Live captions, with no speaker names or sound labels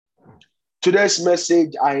Today's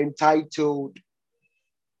message I entitled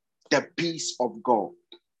The Peace of God.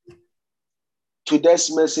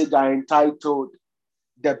 Today's message I entitled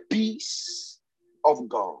The Peace of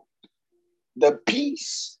God. The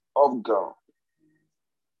Peace of God.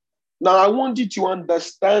 Now I want you to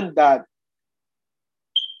understand that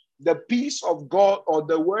the peace of God, or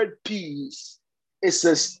the word peace, is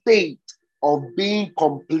a state of being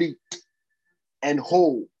complete and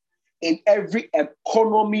whole in every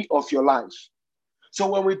economy of your life. So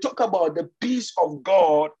when we talk about the peace of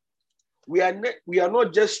God, we are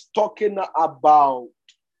not just talking about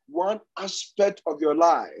one aspect of your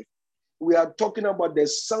life. We are talking about the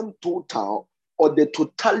sum total or the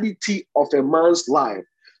totality of a man's life.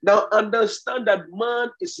 Now understand that man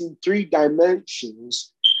is in three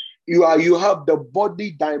dimensions. You have the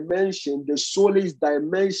body dimension, the soulish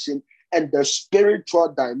dimension, and the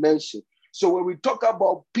spiritual dimension. So when we talk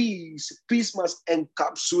about peace, peace must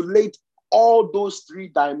encapsulate all those three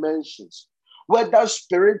dimensions, whether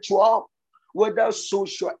spiritual, whether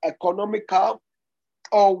socio-economical,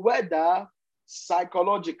 or whether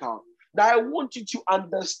psychological. Now, I want you to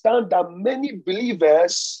understand that many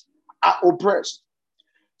believers are oppressed.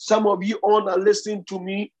 Some of you all are listening to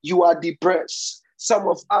me, you are depressed. Some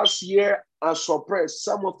of us here are suppressed.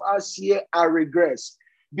 Some of us here are regressed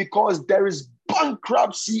because there is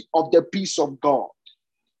bankruptcy of the peace of God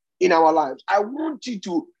in our lives. I want you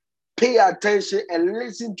to pay attention and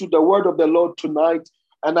listen to the word of the Lord tonight,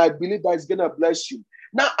 and I believe that it's going to bless you.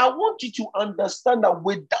 Now, I want you to understand that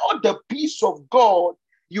without the peace of God,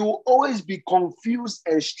 you will always be confused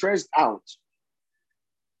and stressed out.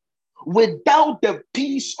 Without the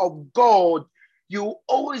peace of God, you will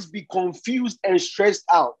always be confused and stressed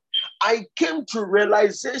out. I came to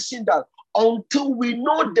realization that until we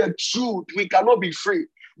know the truth, we cannot be free.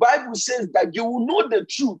 Bible says that you will know the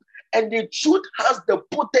truth, and the truth has the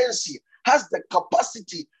potency, has the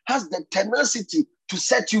capacity, has the tenacity to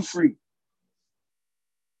set you free.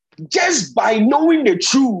 Just by knowing the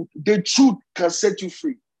truth can set you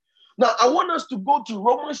free. Now, I want us to go to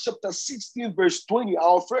Romans chapter 16, verse 20,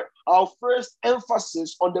 our first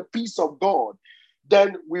emphasis on the peace of God.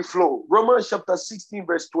 Then we flow. Romans chapter 16,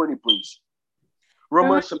 verse 20, please.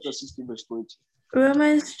 Romans chapter 16, verse 20.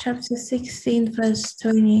 Romans chapter 16, verse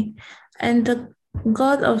 20. And the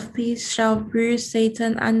God of peace shall bruise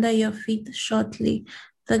Satan under your feet shortly.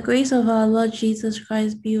 The grace of our Lord Jesus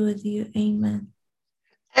Christ be with you. Amen.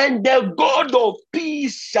 And the God of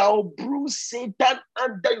peace shall bruise Satan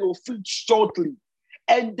under your feet shortly.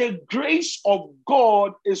 And the grace of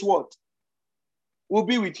God is what? Will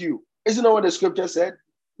be with you. Isn't that what the scripture said?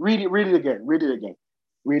 Read it again.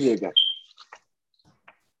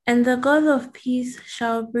 And the God of peace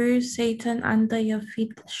shall bruise Satan under your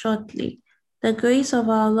feet shortly. The grace of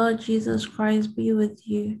our Lord Jesus Christ be with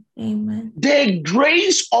you. Amen. The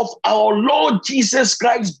grace of our Lord Jesus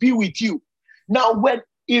Christ be with you. Now,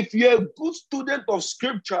 if you're a good student of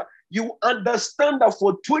scripture, you understand that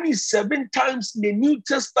for 27 times in the New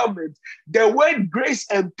Testament, the word grace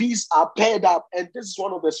and peace are paired up. And this is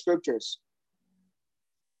one of the scriptures.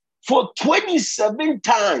 For 27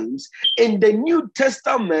 times in the New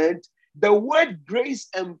Testament, the word grace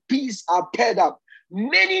and peace are paired up.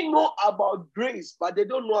 Many know about grace, but they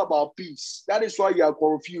don't know about peace. That is why you are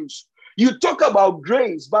confused. You talk about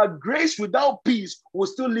grace, but grace without peace will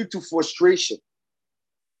still lead to frustration.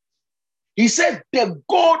 He said, the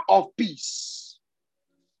God of peace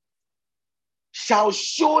shall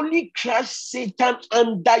surely crush Satan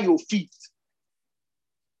under your feet.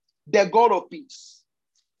 The God of peace.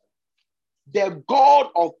 The God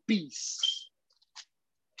of peace.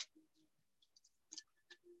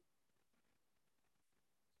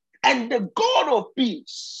 And the God of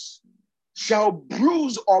peace shall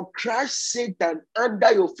bruise or crush Satan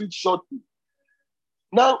under your feet shortly.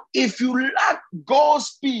 Now, if you lack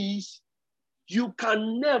God's peace, you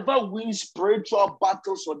can never win spiritual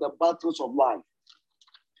battles or the battles of life.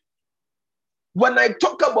 When I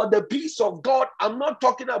talk about the peace of God, I'm not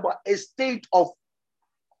talking about a state of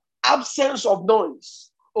absence of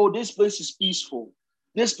noise. Oh, this place is peaceful.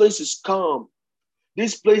 This place is calm.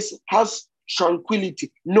 This place has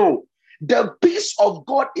tranquility. No, the peace of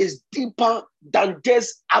God is deeper than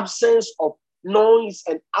just absence of noise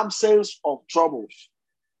and absence of troubles.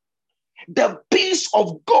 The peace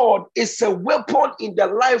of God is a weapon in the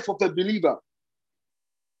life of a believer.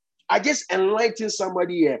 I just enlighten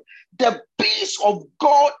somebody here. The peace of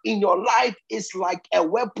God in your life is like a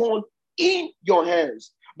weapon in your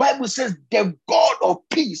hands. Bible says the God of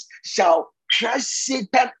peace shall crush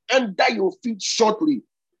Satan under your feet shortly.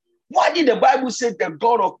 Why did the Bible say the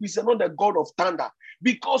God of peace and not the God of thunder?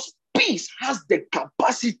 Because peace has the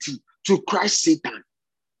capacity to crush Satan.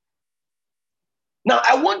 Now,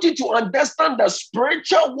 I want you to understand that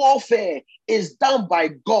spiritual warfare is done by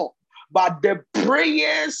God, but the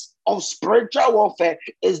prayers of spiritual warfare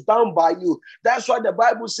is done by you. That's why the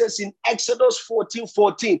Bible says in Exodus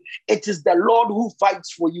 14:14, it is the Lord who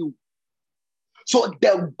fights for you. So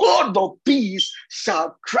the God of peace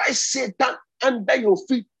shall crush Satan under your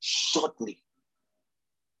feet shortly.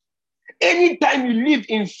 Anytime you live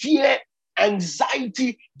in fear,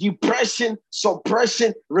 anxiety, depression,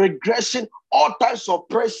 suppression, regression, all types of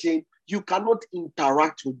oppression, you cannot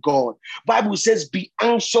interact with God. Bible says, be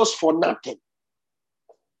anxious for nothing.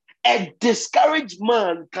 A discouraged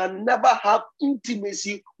man can never have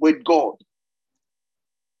intimacy with God.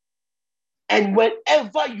 And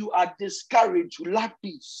whenever you are discouraged, you lack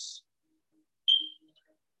peace.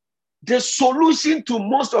 The solution to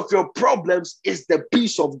most of your problems is the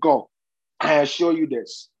peace of God. I assure you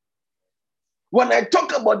this. When I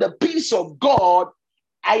talk about the peace of God,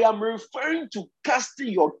 I am referring to casting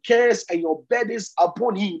your cares and your burdens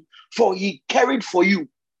upon him, for he carried for you.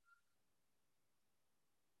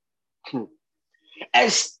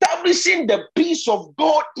 Establishing the peace of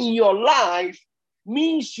God in your life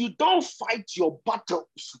means you don't fight your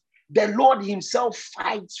battles. The Lord himself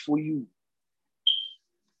fights for you.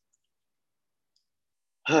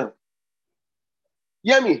 Hear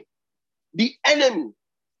me? The enemy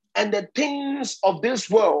and the things of this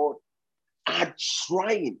world are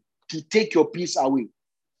trying to take your peace away.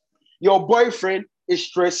 Your boyfriend is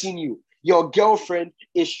stressing you. Your girlfriend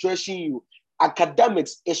is stressing you.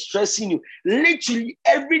 Academics is stressing you. Literally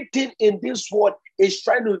everything in this world is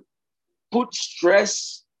trying to put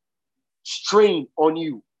stress, strain on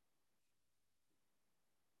you.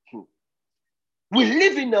 We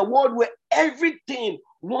live in a world where everything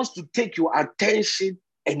wants to take your attention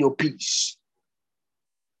and your peace.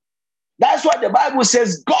 That's why the Bible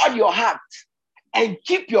says, guard your heart and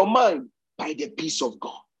keep your mind by the peace of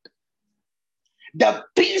God. The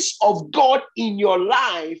peace of God in your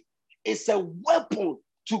life is a weapon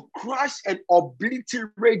to crush and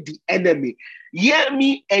obliterate the enemy. Hear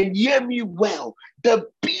me and hear me well. The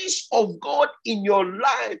peace of God in your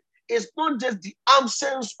life is not just the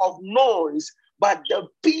absence of noise, but the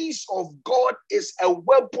peace of God is a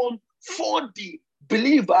weapon for the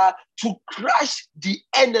believer to crush the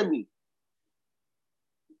enemy.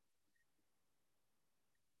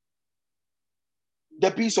 The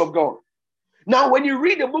peace of God. Now, when you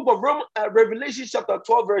read the book of Revelation chapter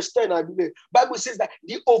 12, verse 10, I believe, Bible says that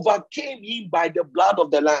they overcame him by the blood of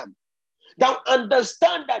the Lamb. Now,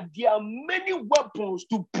 understand that there are many weapons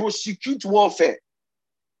to prosecute warfare.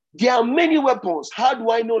 There are many weapons. How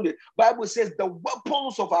do I know that? Bible says the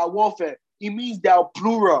weapons of our warfare, it means they are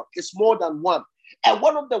plural. It's more than one. And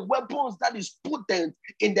one of the weapons that is potent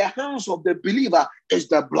in the hands of the believer is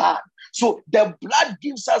the blood. So the blood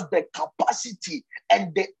gives us the capacity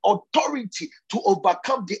and the authority to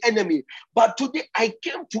overcome the enemy. But today I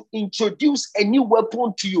came to introduce a new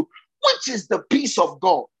weapon to you, which is the peace of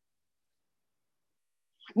God.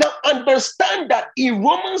 Now understand that in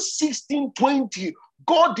Romans 16:20,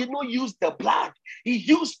 God did not use the blood. He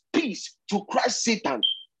used peace to crush Satan.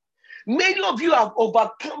 Many of you have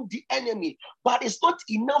overcome the enemy, but it's not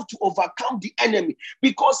enough to overcome the enemy,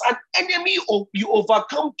 because an enemy you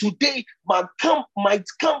overcome today might come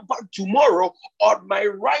back tomorrow or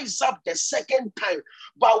might rise up the second time.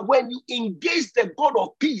 But when you engage the God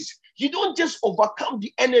of peace, you don't just overcome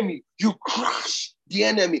the enemy, you crush the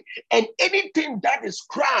enemy. And anything that is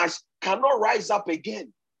crushed cannot rise up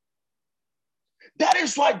again. That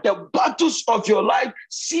is why the battles of your life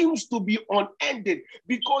seems to be unending,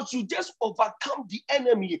 because you just overcome the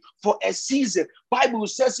enemy for a season. Bible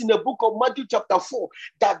says in the book of Matthew chapter 4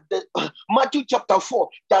 that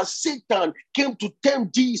that Satan came to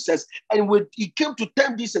tempt Jesus, and when he came to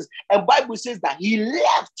tempt Jesus, and Bible says that he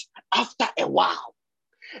left after a while.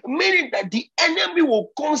 Meaning that the enemy will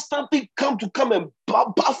constantly come and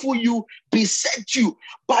baffle you, beset you.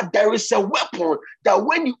 But there is a weapon that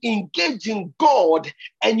when you engage in God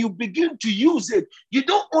and you begin to use it, you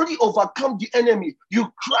don't only overcome the enemy, you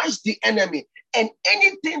crush the enemy. And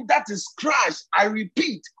anything that is crushed, I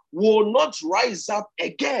repeat, will not rise up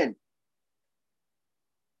again.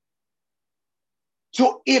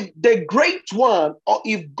 So if the great one, or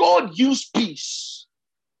if God used peace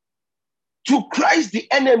to crush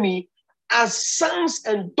the enemy as sons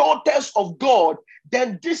and daughters of God,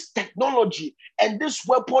 then this technology and this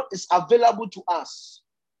weapon is available to us,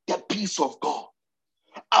 the peace of God.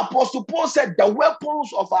 Apostle Paul said the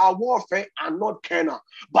weapons of our warfare are not carnal,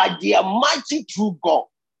 but they are mighty through God.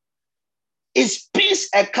 Is peace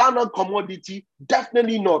a carnal commodity?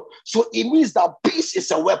 Definitely not. So it means that peace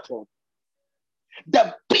is a weapon.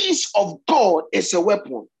 The peace of God is a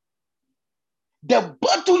weapon. The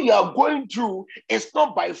battle you are going through is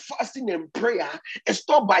not by fasting and prayer. It's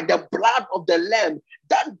not by the blood of the Lamb.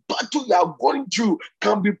 That battle you are going through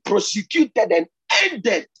can be prosecuted and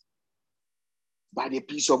ended by the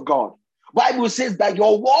peace of God. Bible says that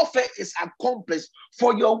your warfare is accomplished.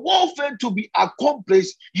 For your warfare to be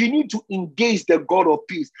accomplished, you need to engage the God of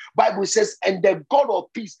peace. Bible says, and the God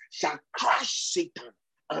of peace shall crush Satan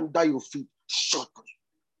under your feet shortly.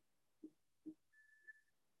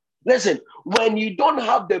 Listen, when you don't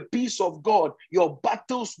have the peace of God, your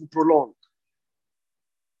battles will prolong.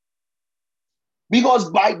 Because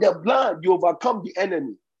by the blood, you overcome the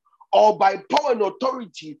enemy. Or by power and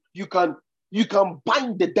authority, you can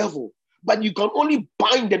bind the devil. But you can only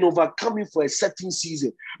bind and overcome him for a certain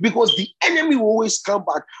season, because the enemy will always come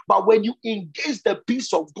back. But when you engage the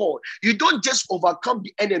peace of God, you don't just overcome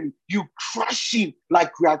the enemy, you crush him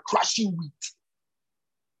like we are crushing wheat.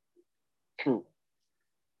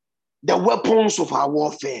 The weapons of our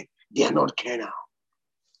warfare, they are not carnal.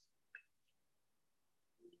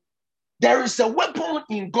 There is a weapon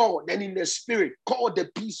in God and in the spirit called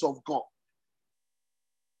the peace of God.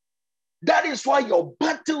 That is why your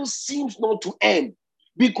battle seems not to end,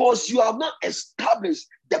 because you have not established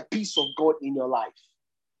the peace of God in your life.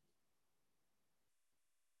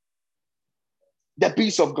 The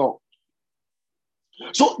peace of God.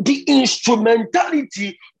 So the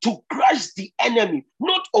instrumentality to crush the enemy,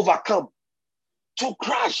 not overcome, to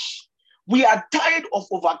crush. We are tired of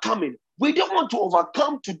overcoming. We don't want to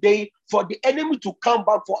overcome today for the enemy to come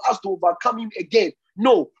back for us to overcome him again.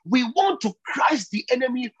 No, we want to crush the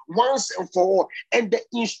enemy once and for all. And the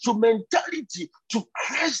instrumentality to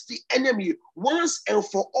crush the enemy once and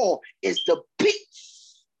for all is the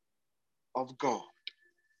peace of God.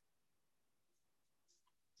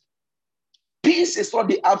 Peace is not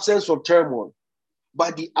the absence of turmoil,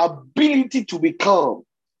 but the ability to be calm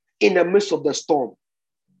in the midst of the storm.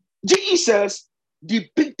 Jesus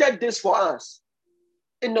depicted this for us.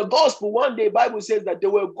 In the gospel, one day, the Bible says that they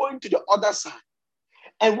were going to the other side.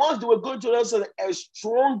 And once they were going to the other side, a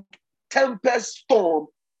strong tempest storm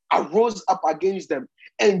arose up against them.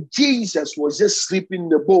 And Jesus was just sleeping in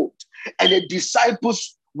the boat. And the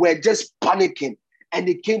disciples were just panicking. And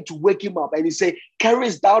they came to wake him up. And he said,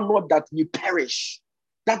 "Carest thou not that we perish?"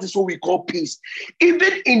 That is what we call peace.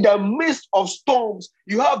 Even in the midst of storms,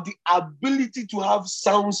 you have the ability to have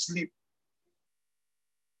sound sleep.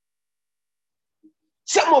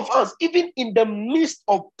 Some of us, even in the midst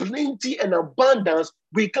of plenty and abundance,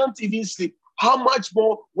 we can't even sleep. How much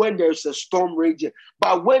more when there's a storm raging?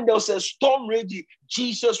 But when there's a storm raging,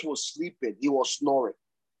 Jesus was sleeping. He was snoring.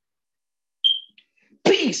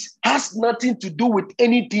 Peace has nothing to do with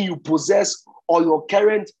anything you possess or your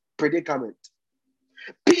current predicament.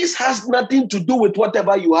 Peace has nothing to do with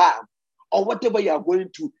whatever you have or whatever you are going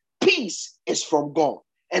through. Peace is from God,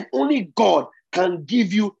 and only God can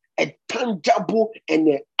give you a tangible and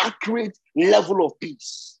an accurate level of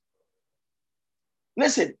peace.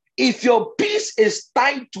 Listen, if your peace is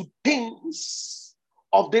tied to things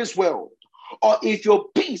of this world, or if your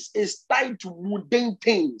peace is tied to mundane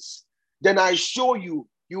things, then I assure you,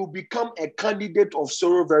 you will become a candidate of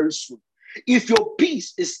sorrow very soon. If your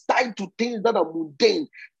peace is tied to things that are mundane,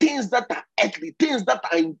 things that are earthly, things that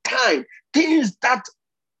are in time, things that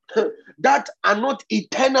are not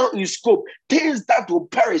eternal in scope, things that will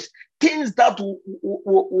perish, things that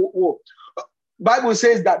will Bible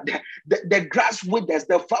says that the grass withers,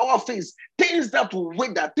 the flower fades, things that will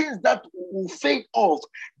wither, things that will fade off,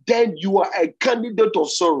 then you are a candidate of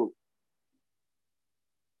sorrow.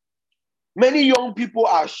 Many young people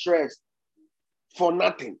are stressed for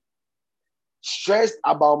nothing. Stressed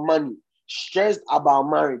about money, stressed about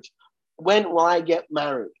marriage. When will I get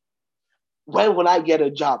married? When will I get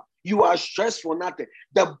a job? You are stressed for nothing.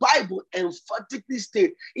 The Bible emphatically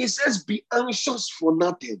states, it says, be anxious for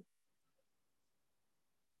nothing.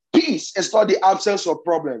 Peace is not the absence of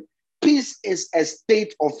problem. Peace is a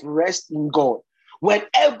state of rest in God.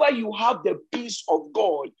 Whenever you have the peace of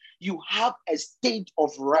God, you have a state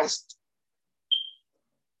of rest.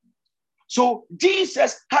 So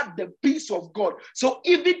Jesus had the peace of God. So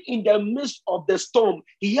even in the midst of the storm,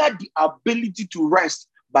 he had the ability to rest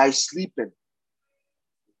by sleeping.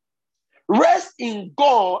 Rest in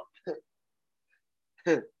God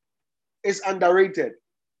is underrated.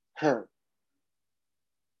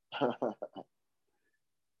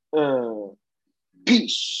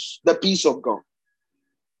 Peace, the peace of God.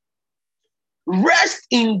 Rest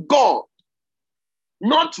in God,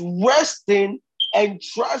 not resting and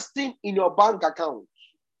trusting in your bank account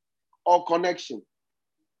or connection.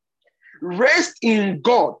 Rest in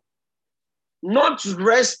God, not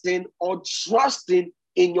resting or trusting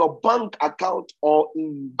in your bank account or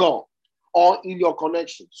in God or in your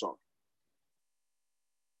connection. So,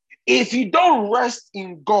 if you don't rest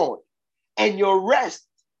in God and your rest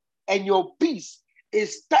and your peace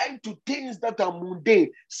is tied to things that are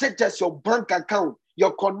mundane, such as your bank account,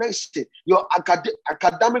 your connection, your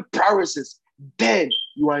academic priorities, then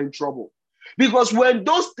you are in trouble. Because when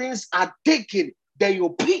those things are taken, then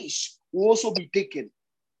your peace will also be taken.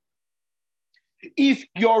 If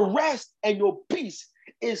your rest and your peace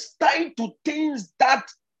is tied to things that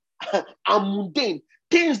are mundane,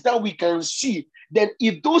 things that we can see, then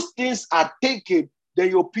if those things are taken, then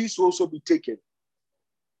your peace will also be taken.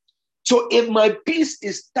 So if my peace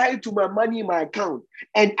is tied to my money in my account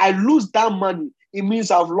and I lose that money, it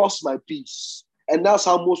means I've lost my peace. And that's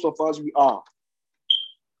how most of us we are.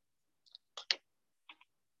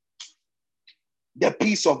 The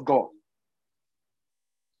peace of God.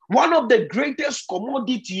 One of the greatest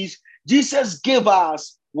commodities Jesus gave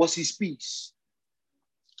us was his peace.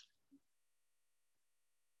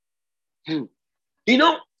 You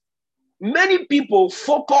know, many people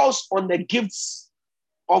focus on the gifts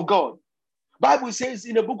of God. Bible says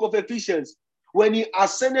in the book of Ephesians, when he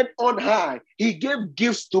ascended on high, he gave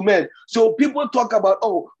gifts to men. So people talk about,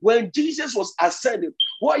 oh, when Jesus was ascended,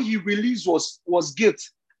 what he released was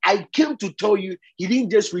gifts. I came to tell you, he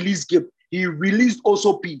didn't just release gift, he released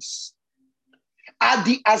also peace. At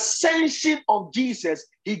the ascension of Jesus,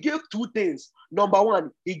 he gave two things. Number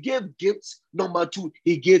one, he gave gifts. Number two,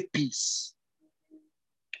 he gave peace.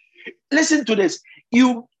 Listen to this.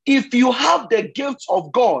 If you have the gifts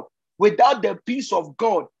of God without the peace of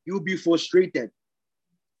God, you'll be frustrated.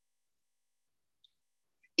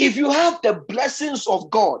 If you have the blessings of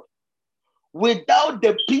God without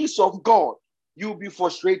the peace of God, you'll be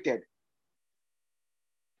frustrated.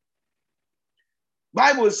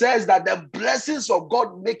 Bible says that the blessings of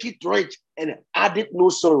God make it rich and add it no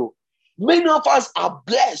sorrow. Many of us are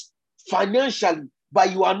blessed financially,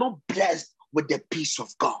 but you are not blessed with the peace of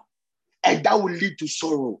God. And that will lead to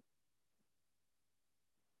sorrow.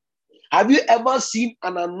 Have you ever seen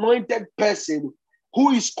an anointed person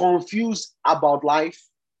who is confused about life?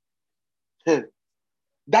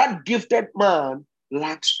 That gifted man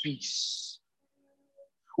lacks peace.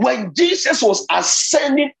 When Jesus was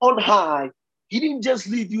ascending on high, he didn't just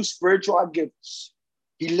leave you spiritual gifts.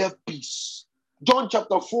 He left peace. John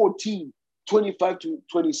chapter 14, 25 to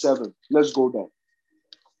 27. Let's go there.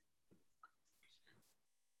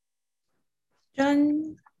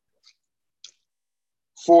 John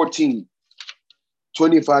 14,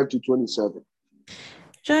 25 to 27.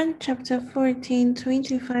 John chapter 14,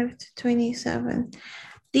 25 to 27.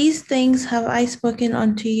 These things have I spoken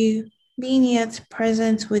unto you, being yet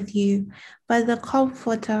present with you, by the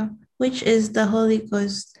Comforter, which is the Holy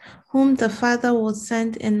Ghost, whom the Father will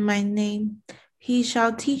send in my name. He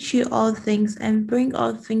shall teach you all things and bring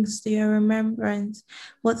all things to your remembrance,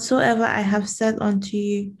 whatsoever I have said unto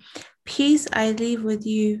you. Peace I leave with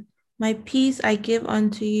you, my peace I give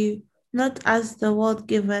unto you, not as the world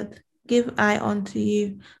giveth, give I unto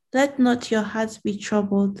you. Let not your hearts be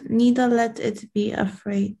troubled, neither let it be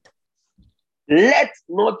afraid. Let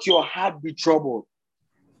not your heart be troubled.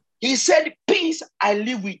 He said, peace I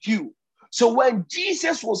live with you. So when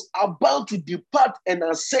Jesus was about to depart and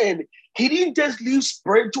ascend, he didn't just leave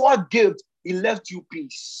spiritual gifts, he left you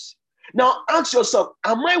peace. Now ask yourself,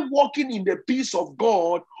 am I walking in the peace of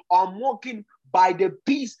God, or I'm walking by the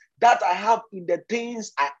peace that I have in the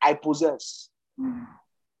things I possess?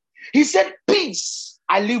 He said, peace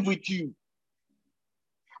I live with you.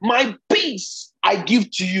 My peace I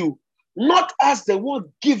give to you, not as the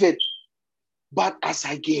world giveth, but as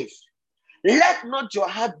I give. Let not your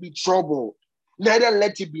heart be troubled, neither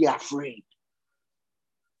let it be afraid.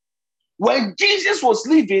 When Jesus was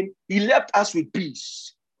leaving, he left us with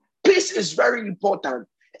peace. Peace is very important,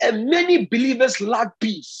 and many believers lack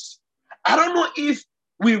peace. I don't know if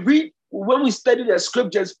we read, when we study the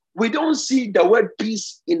scriptures, we don't see the word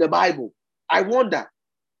peace in the Bible. I wonder.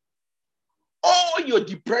 All your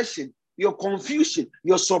depression, your confusion,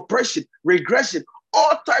 your suppression, regression,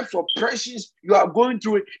 all types of pressures you are going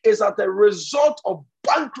through is as a result of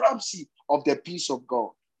bankruptcy of the peace of God.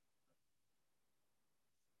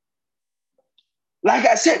 Like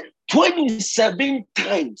I said, 27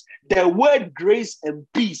 times the word grace and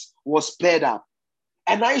peace was paired up.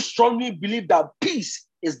 And I strongly believe that peace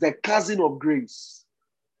is the cousin of grace.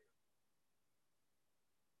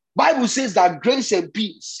 Bible says that grace and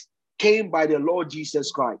peace came by the Lord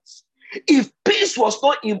Jesus Christ. If peace was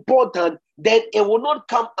not important, then it will not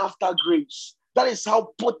come after grace. That is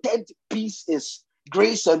how potent peace is.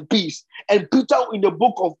 Grace and peace. And Peter, in the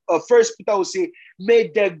book of First Peter, will say, "May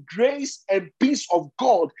the grace and peace of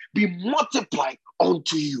God be multiplied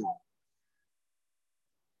unto you."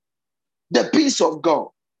 The peace of God.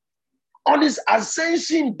 On his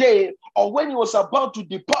ascension day, or when he was about to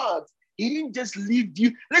depart, he didn't just leave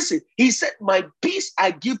you. Listen, he said, "My peace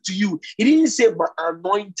I give to you." He didn't say my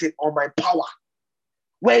anointing or my power.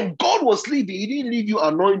 When God was leaving, he didn't leave you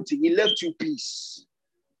anointing, he left you peace.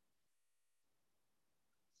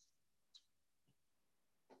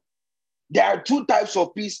 There are two types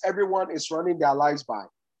of peace everyone is running their lives by.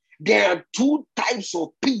 There are two types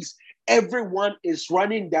of peace everyone is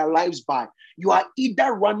running their lives by. You are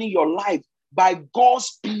either running your life by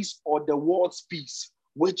God's peace or the world's peace.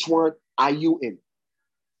 Which one are you in?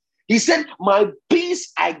 He said, "My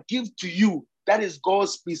peace I give to you." That is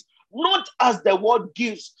God's peace, not as the world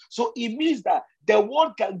gives. So it means that the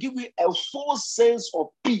world can give you a false sense of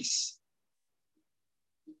peace.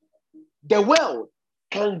 The world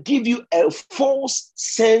can give you a false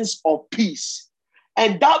sense of peace.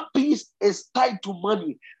 And that peace is tied to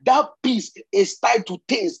money. That peace is tied to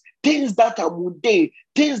things that are mundane,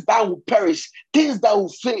 things that will perish, things that will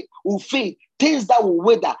fade, things that will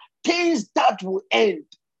wither, things that will end.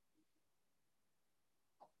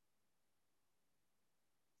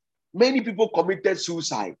 Many people committed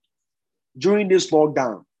suicide during this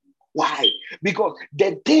lockdown. Why? Because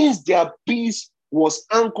the things their peace was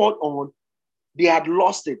anchored on, they had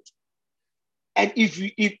lost it. And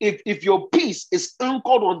if your peace is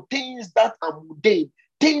anchored on things that are mundane,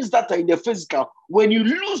 things that are in the physical, when you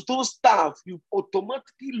lose those stuff, you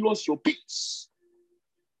automatically lose your peace.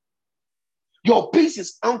 Your peace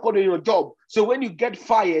is anchored in your job. So when you get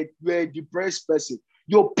fired, you're a depressed person.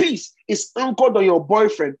 Your peace is anchored on your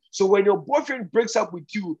boyfriend. So when your boyfriend breaks up with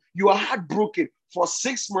you, you are heartbroken for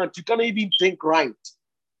 6 months. You cannot even think right.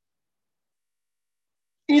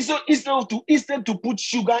 Instead to put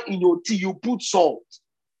sugar in your tea, you put salt.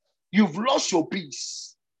 You've lost your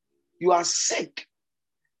peace. You are sick.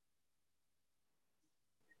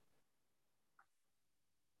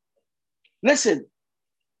 Listen,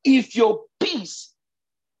 if your peace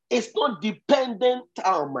is not dependent,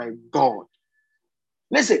 oh my God.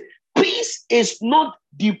 Listen, peace is not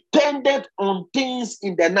dependent on things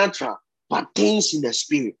in the natural, but things in the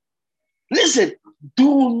spirit. Listen,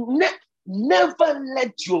 never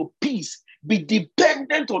let your peace be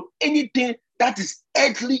dependent on anything that is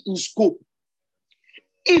earthly in scope.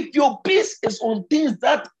 If your peace is on things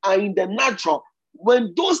that are in the natural,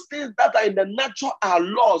 when those things that are in the natural are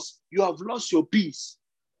lost, you have lost your peace.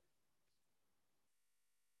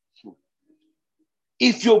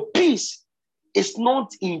 If your peace is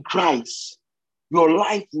not in Christ, your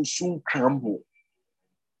life will soon crumble.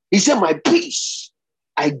 He said, "My peace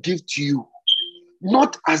I give to you,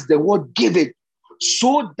 not as the world gave it,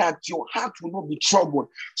 so that your heart will not be troubled."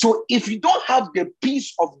 So if you don't have the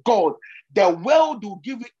peace of God, the world will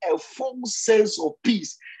give you a false sense of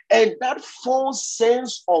peace. And that false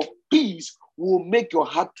sense of peace will make your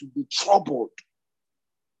heart to be troubled.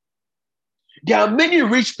 There are many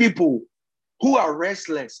rich people who are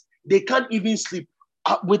restless. They can't even sleep.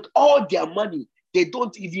 With all their money, they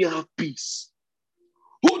don't even have peace.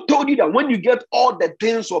 Who told you that when you get all the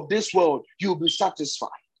things of this world, you'll be satisfied?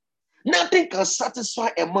 Nothing can satisfy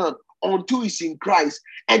a man until he's in Christ.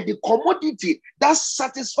 And the commodity that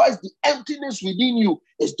satisfies the emptiness within you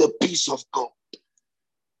is the peace of God.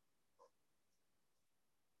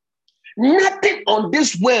 Nothing on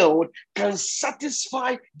this world can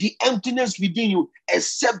satisfy the emptiness within you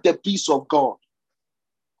except the peace of God.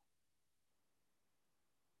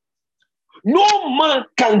 No man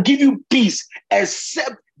can give you peace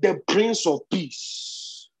except the Prince of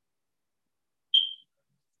Peace.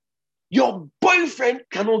 Your boyfriend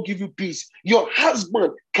cannot give you peace. Your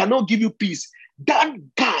husband cannot give you peace. That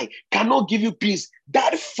guy cannot give you peace.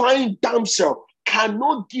 That fine damsel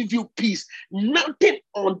cannot give you peace. Nothing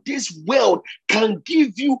on this world can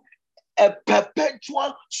give you a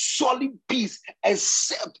perpetual solid peace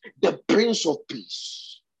except the Prince of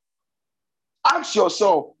Peace. Ask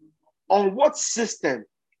yourself, on what system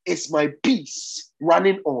is my peace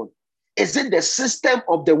running on? Is it the system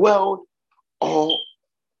of the world or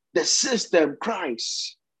the system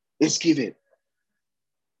Christ is giving?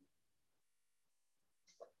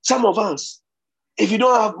 Some of us, if you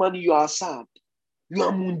don't have money, you are sad. You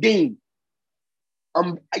are mundane.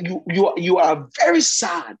 You are very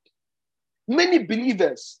sad. Many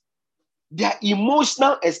believers, their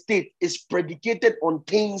emotional estate is predicated on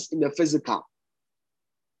things in the physical.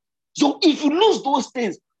 So if you lose those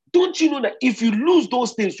things, Don't you know that if you lose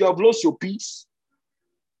those things, you have lost your peace?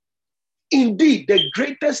 Indeed, the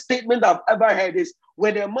greatest statement I've ever heard is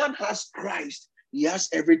when a man has Christ, he has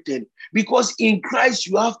everything. Because in Christ,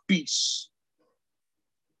 you have peace.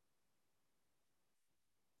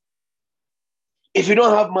 If you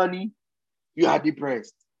don't have money, you are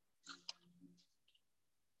depressed.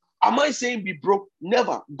 Am I saying be broke?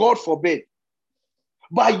 Never. God forbid.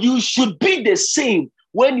 But you should be the same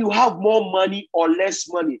when you have more money or less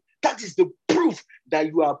money. That is the proof that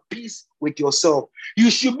you are at peace with yourself.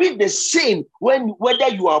 You should be the same whether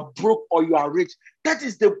you are broke or you are rich. That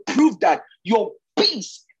is the proof that your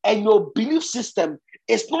peace and your belief system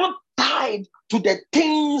is not tied to the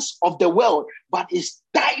things of the world, but is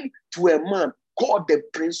tied to a man called the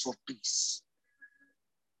Prince of Peace.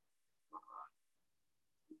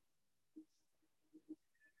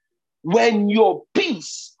 When your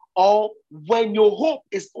peace or when your hope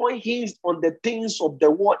is not hinged on the things of the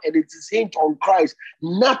world and it is hinged on Christ,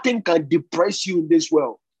 nothing can depress you in this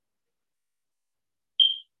world.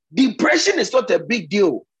 Depression is not a big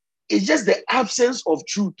deal. It's just the absence of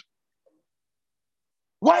truth.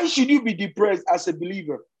 Why should you be depressed as a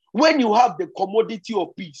believer when you have the commodity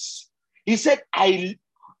of peace? He said,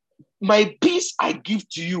 my peace I give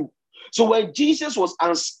to you. So when Jesus was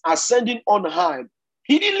ascending on high,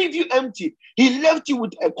 he didn't leave you empty. He left you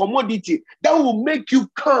with a commodity that will make you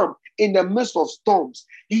calm in the midst of storms.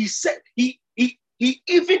 He said, he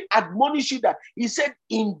even admonished you that he said,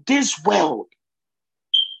 in this world,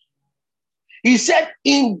 he said,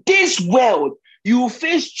 in this world, you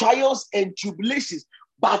face trials and tribulations,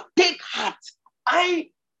 but take heart. I,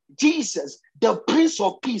 Jesus, the Prince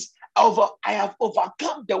of Peace, I have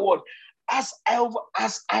overcome the world. As I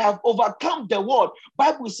have overcome the world,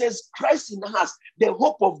 Bible says Christ in us, the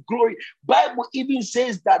hope of glory. Bible even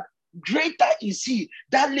says that greater is he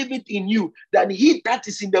that liveth in you than he that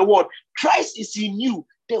is in the world. Christ is in you,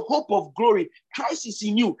 the hope of glory. Christ is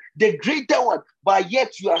in you, the greater one, but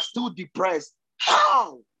yet you are still depressed.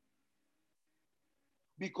 How?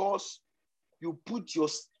 Because you put your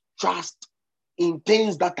trust in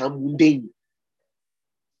things that are mundane.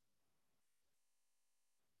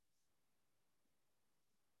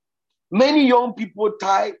 Many young people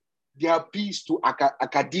tie their peace to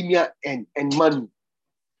academia and money.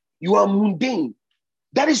 You are mundane.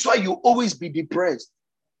 That is why you always be depressed.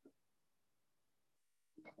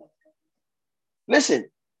 Listen,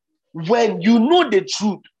 when you know the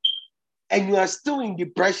truth and you are still in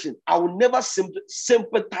depression, I will never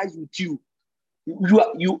sympathize with you.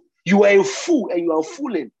 You are a fool and you are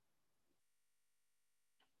fooling.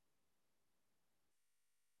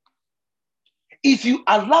 If you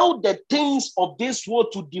allow the things of this world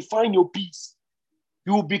to define your peace,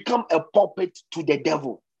 you will become a puppet to the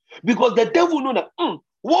devil. Because the devil knows that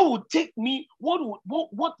what would take me, all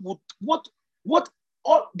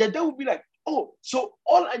the devil will be like, oh, so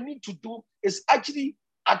all I need to do is actually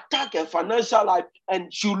attack a financial life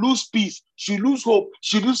and she lose peace, she lose hope,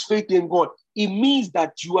 she lose faith in God. It means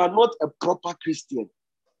that you are not a proper Christian.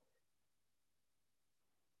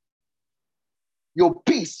 Your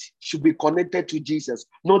peace should be connected to Jesus,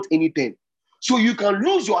 not anything. So you can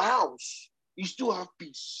lose your house, you still have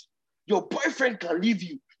peace. Your boyfriend can leave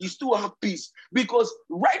you, you still have peace. Because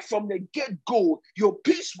right from the get-go, your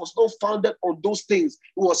peace was not founded on those things.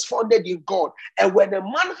 It was founded in God. And when a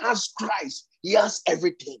man has Christ, he has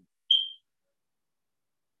everything.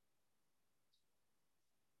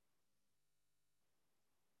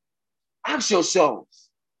 Ask yourself,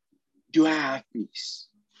 do I have peace?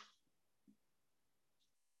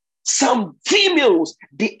 Some females,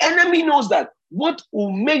 the enemy knows that what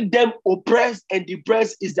will make them oppressed and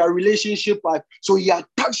depressed is their relationship life. So he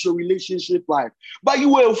attacks your relationship life. But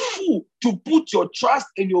you were a fool to put your trust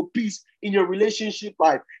and your peace in your relationship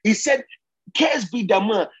life. He said, cursed be the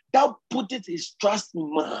man that putteth his trust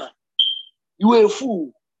in man. You were a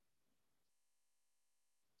fool.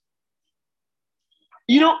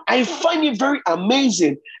 You know, I find it very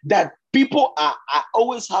amazing that people are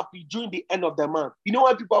always happy during the end of the month. You know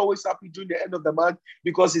why people are always happy during the end of the month?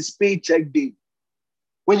 Because it's paycheck day.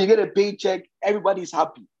 When you get a paycheck, everybody's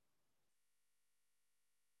happy.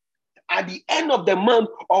 At the end of the month,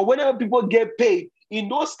 or whenever people get paid, in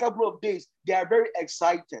those couple of days, they are very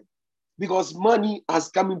excited because money has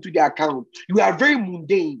come into their account. You are very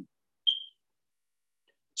mundane.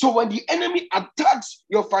 So when the enemy attacks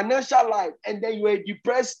your financial life and then you are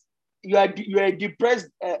depressed, you are a depressed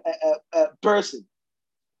person.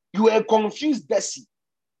 You are a confused Desi.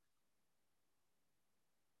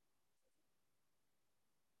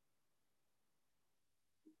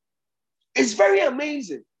 It's very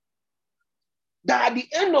amazing that at the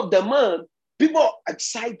end of the month, People are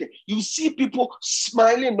excited. You see people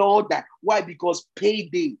smiling and all that. Why? Because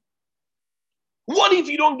payday. What if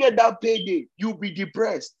you don't get that payday? You'll be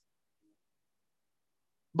depressed.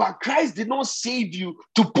 But Christ did not save you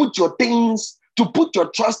to put your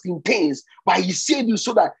trust in things, but he saved you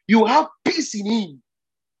so that you have peace in him.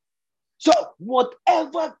 So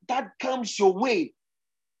whatever that comes your way,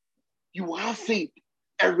 you have faith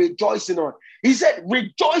and rejoice in it. He said,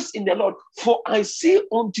 rejoice in the Lord, for I say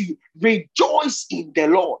unto you, rejoice in the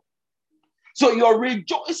Lord. So your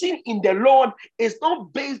rejoicing in the Lord is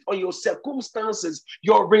not based on your circumstances.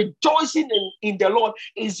 Your rejoicing in the Lord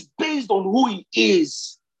is based on who he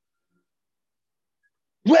is.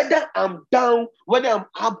 Whether I'm down, whether I'm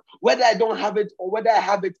up, whether I don't have it, or whether I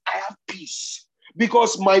have it, I have peace.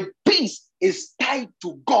 Because my peace is tied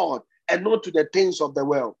to God and not to the things of the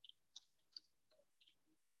world.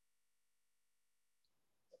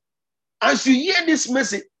 As you hear this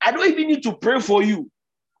message, I don't even need to pray for you.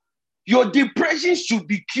 Your depression should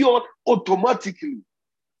be cured automatically.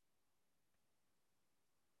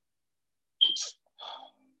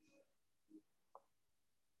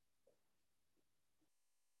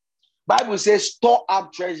 Bible says, store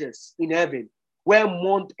up treasures in heaven where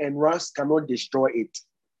moth and rust cannot destroy it.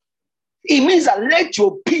 It means that let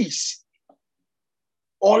your peace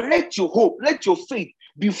or let your hope, let your faith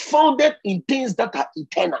be founded in things that are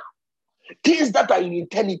eternal, things that are in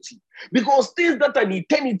eternity, because things that are in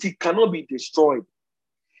eternity cannot be destroyed.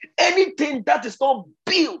 Anything that is not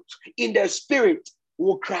built in the spirit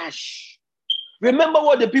will crash. Remember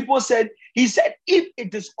what the people said? He said, if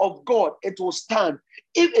it is of God, it will stand.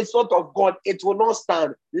 If it's not of God, it will not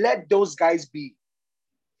stand. Let those guys be.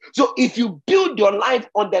 So if you build your life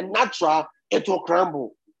on the natural, it will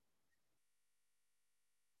crumble.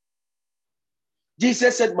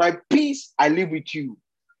 Jesus said, my peace I live with you.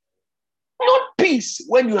 Not peace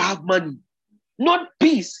when you have money. Not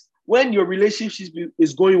peace when your relationship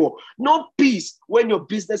is going well. Not peace when your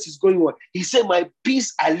business is going well. He said, my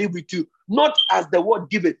peace I live with you. Not as the word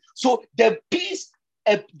given. So the peace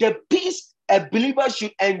a believer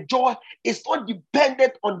should enjoy is not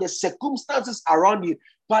dependent on the circumstances around him.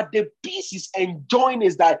 But the peace he's enjoying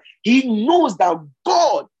is that he knows that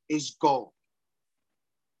God is God.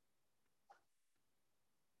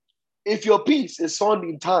 If your peace is found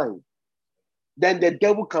in time, then the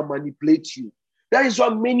devil can manipulate you. That is why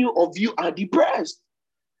many of you are depressed.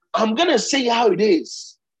 I'm going to say how it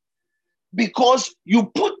is. Because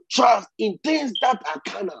you put trust in things that are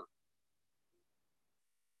carnal.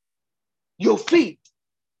 Your faith,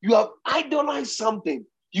 you have idolized something.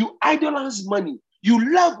 You idolize money.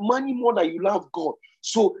 You love money more than you love God.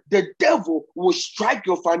 So the devil will strike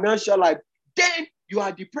your financial life. Then you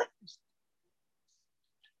are depressed.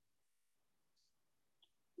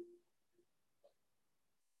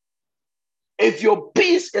 If your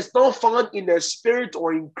peace is not found in the spirit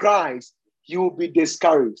or in Christ, you will be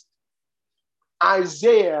discouraged.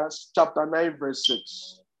 Isaiah chapter 9 verse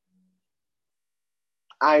 6.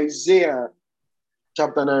 Isaiah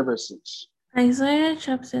chapter 9 verse 6. Isaiah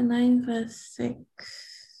chapter 9 verse 6.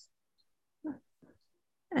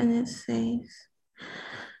 And it says,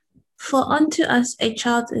 for unto us a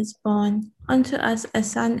child is born, unto us a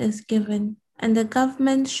son is given, and the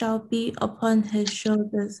government shall be upon his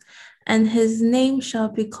shoulders, and his name shall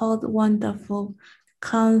be called Wonderful,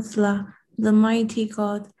 Counselor, the Mighty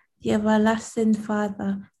God, the Everlasting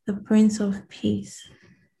Father, the Prince of Peace.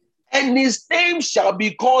 And his name shall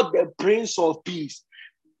be called the Prince of Peace.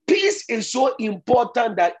 Peace is so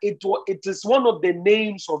important that it is one of the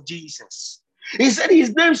names of Jesus. He said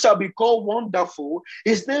his name shall be called Wonderful.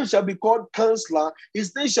 His name shall be called Counselor.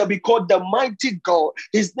 His name shall be called the Mighty God.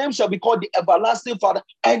 His name shall be called the Everlasting Father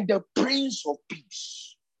and the Prince of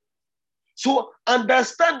Peace. So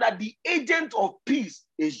understand that the agent of peace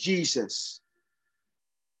is Jesus.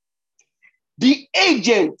 The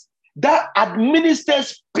agent that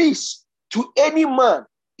administers peace to any man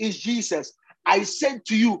is Jesus. I said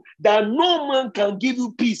to you that no man can give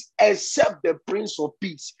you peace except the Prince of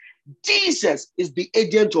Peace. Jesus is the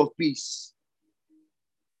agent of peace.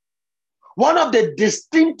 One of the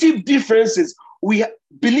distinctive differences we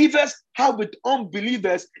believers have with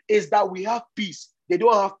unbelievers is that we have peace. They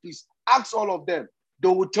don't have peace. Ask all of them. They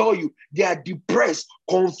will tell you they are depressed,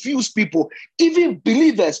 confused people. Even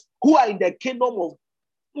believers who are in the kingdom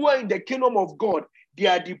of God, they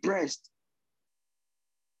are depressed.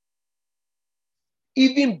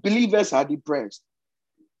 Even believers are depressed.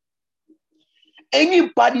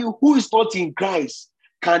 Anybody who is not in Christ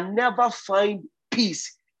can never find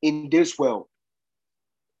peace in this world.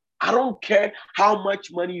 I don't care how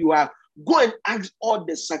much money you have. Go and ask all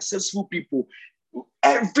the successful people.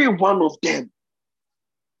 Every one of them.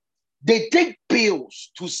 They take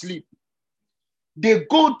pills to sleep. They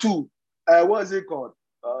go to what is it called?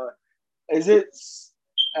 Is it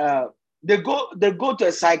they go to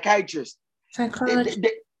a psychiatrist.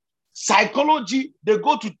 Psychology, they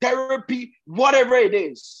go to therapy, whatever it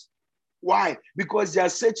is. Why? Because they are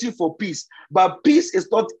searching for peace. But peace is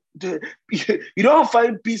not, you don't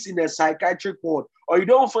find peace in a psychiatric ward, or you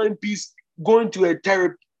don't find peace going to a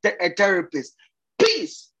therapist.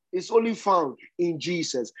 Peace is only found in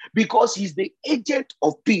Jesus, because he's the agent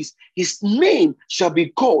of peace. His name shall be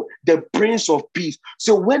called the Prince of Peace.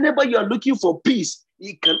 So whenever you are looking for peace,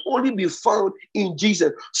 it can only be found in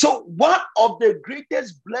Jesus. So one of the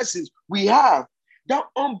greatest blessings we have that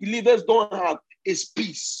unbelievers don't have is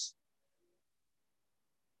peace.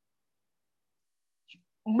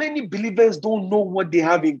 Many believers don't know what they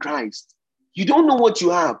have in Christ. You don't know what you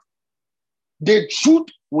have. The truth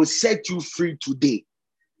will set you free today.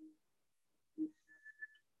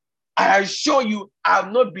 I assure you, I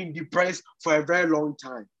have not been depressed for a very long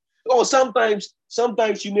time. Oh, sometimes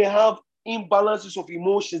you may have imbalances of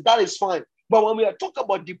emotions. That is fine. But when we are talking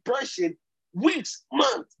about depression, weeks,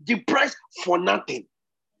 months, depressed for nothing.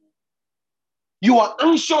 You are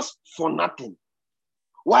anxious for nothing.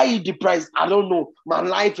 Why are you depressed? I don't know. My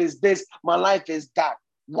life is this, my life is that.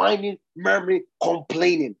 Whining, murmuring,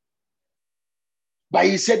 complaining. But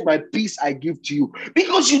he said, my peace I give to you.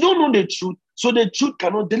 Because you don't know the truth, so the truth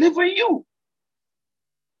cannot deliver you.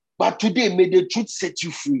 But today, may the truth set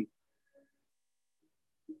you free.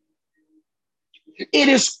 It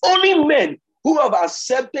is only men who have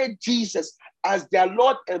accepted Jesus as their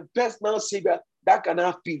Lord and personal Savior that can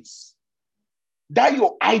have peace. That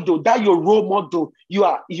your idol, that your role model, you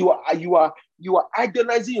are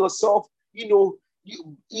idolizing yourself,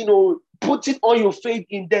 putting all your faith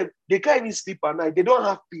in them. They can't even sleep at night. They don't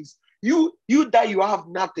have peace. You that you have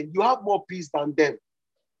nothing, you have more peace than them.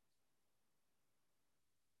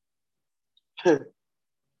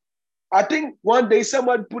 I think one day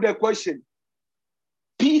someone put a question: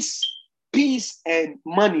 peace and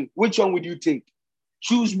money, which one would you take?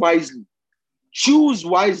 Choose wisely. Choose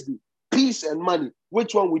wisely. Peace and money,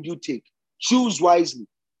 which one would you take? Choose wisely.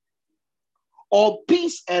 Or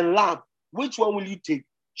peace and love, which one will you take?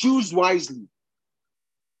 Choose wisely.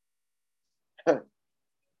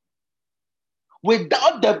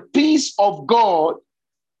 Without the peace of God,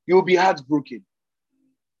 you'll be heartbroken.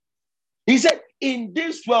 He said, in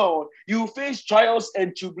this world, you face trials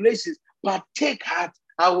and tribulations, but take heart,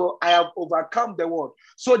 I have overcome the world.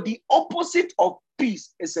 So the opposite of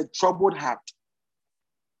peace is a troubled heart.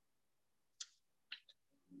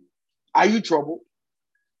 Are you troubled?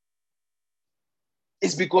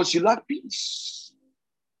 It's because you lack peace.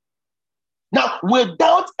 Now,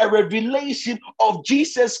 without a revelation of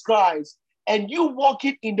Jesus Christ and you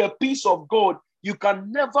walking in the peace of God, you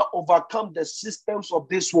can never overcome the systems of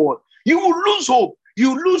this world. You will lose hope.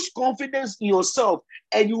 You lose confidence in yourself,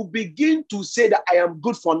 and you begin to say that I am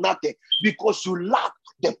good for nothing because you lack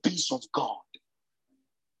the peace of God.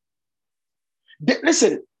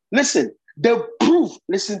 Listen. The proof,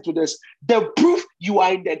 listen to this. The proof you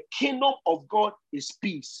are in the kingdom of God is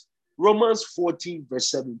peace. Romans 14, verse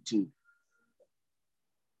 17.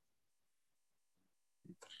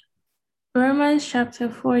 Romans chapter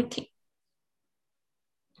 14.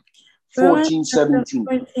 14, 17.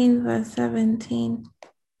 14, verse 17.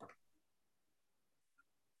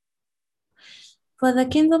 For the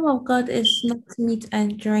kingdom of God is not meat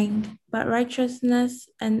and drink, but righteousness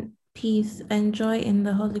and peace and joy in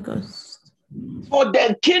the Holy Ghost. For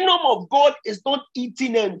the kingdom of God is not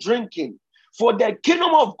eating and drinking. For the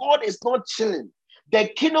kingdom of God is not chilling. The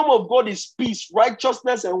kingdom of God is peace,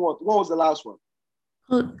 righteousness, and what? What was the last one?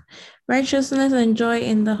 Righteousness and joy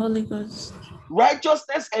in the Holy Ghost.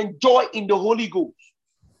 Righteousness and joy in the Holy Ghost.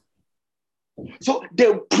 So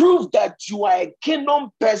the proof that you are a kingdom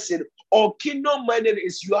person or kingdom-minded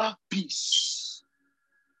is you have peace.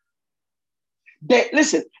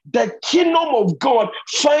 Listen, the kingdom of God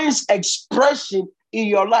finds expression in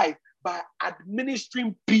your life by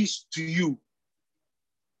administering peace to you.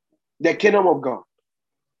 The kingdom of God.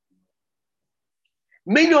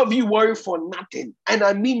 Many of you worry for nothing, and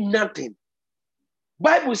I mean nothing.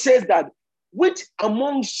 Bible says that which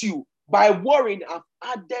amongst you by worrying have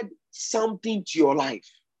added something to your life.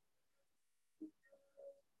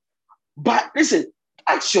 But listen,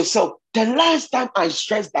 ask yourself, the last time I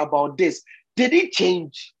stressed about this, did it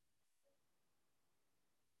change?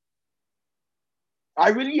 I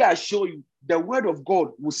really assure you, the word of God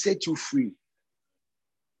will set you free.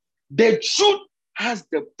 The truth has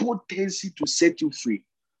the potency to set you free.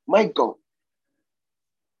 My God.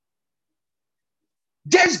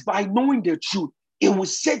 Just by knowing the truth, it will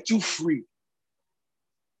set you free.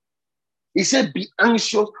 He said, be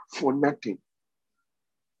anxious for nothing.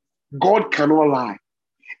 God cannot lie.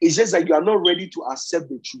 It's just that you are not ready to accept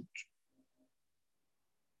the truth.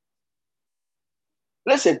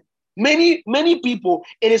 Listen, many people,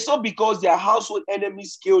 it is not because their household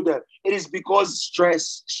enemies killed them. It is because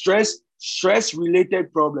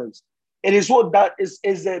stress-related problems. It is what that is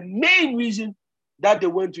the main reason that they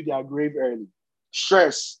went to their grave early.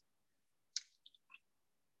 Stress.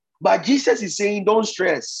 But Jesus is saying, don't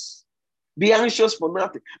stress. Be anxious for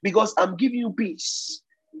nothing, because I'm giving you peace.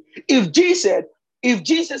 If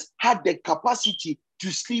Jesus had the capacity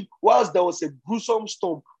to sleep whilst there was a gruesome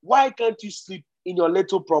storm, why can't you sleep in your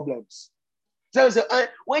little problems? So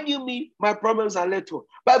what do you mean my problems are little?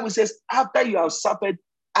 Bible says, after you have suffered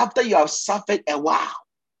a while,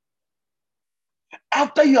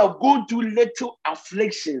 after you have gone through little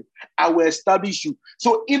affliction, I will establish you.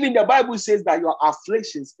 So even the Bible says that your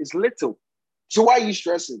afflictions is little. So why are you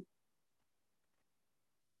stressing?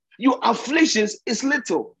 Your afflictions is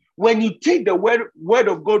little. When you take the word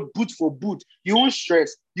of God boot for boot, you won't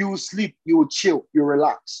stress, you will sleep, you will chill, you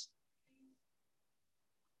relax.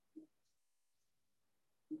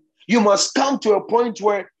 You must come to a point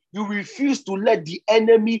where you refuse to let the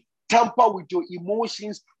enemy tamper with your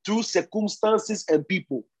emotions through circumstances and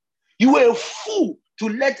people. You were a fool to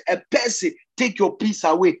let a person take your peace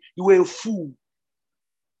away. You were a fool.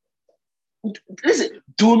 Listen,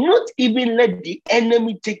 do not even let the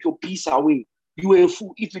enemy take your peace away. You are a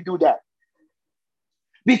fool if you do that.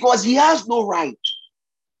 Because he has no right.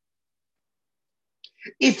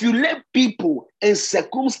 If you let people and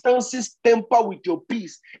circumstances tamper with your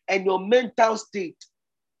peace and your mental state,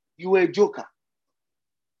 you are a joker.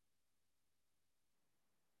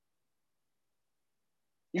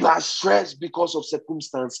 You are stressed because of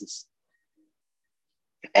circumstances.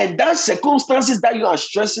 And that circumstances that you are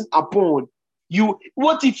stressing upon,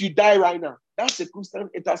 what if you die right now? That circumstance,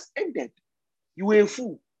 it has ended. You were a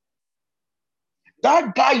fool.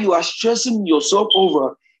 That guy you are stressing yourself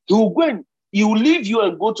over, he will leave you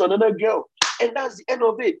and go to another girl. And that's the end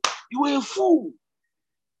of it. You were a fool.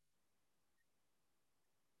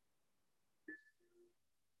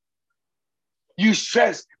 You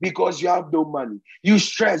stress because you have no money. You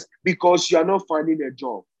stress because you are not finding a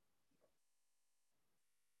job.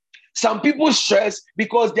 Some people stress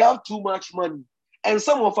because they have too much money. And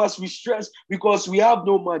some of us, we stress because we have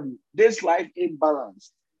no money. This life ain't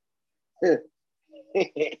balanced.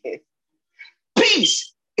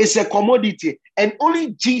 Peace is a commodity, and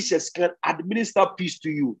only Jesus can administer peace to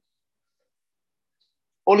you.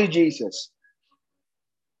 Only Jesus.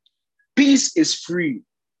 Peace is free.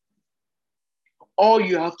 All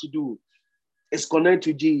you have to do is connect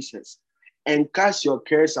to Jesus and cast your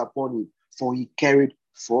cares upon him, for he carried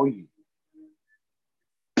for you.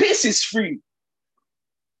 Peace is free.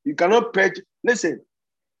 You cannot purchase. Listen,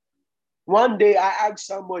 one day I asked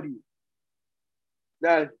somebody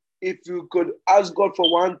that if you could ask God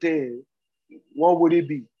for one thing, what would it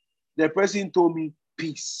be? The person told me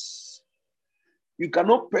peace. You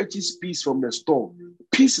cannot purchase peace from the store.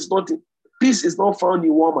 Peace is not found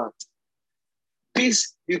in Walmart.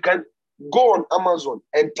 Peace, you can go on Amazon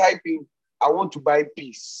and type in, I want to buy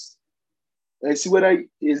peace. And see whether it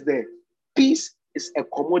is there. Peace is a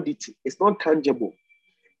commodity. It's not tangible.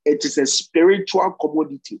 It is a spiritual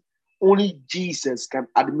commodity. Only Jesus can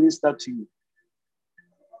administer to you.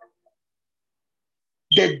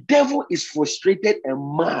 The devil is frustrated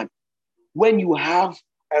and mad when you have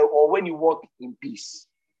or when you walk in peace.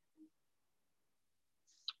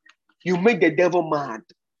 You make the devil mad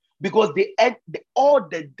because all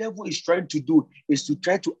the devil is trying to do is to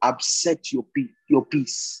try to upset your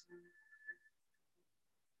peace.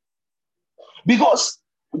 Because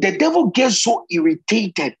the devil gets so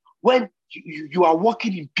irritated when you are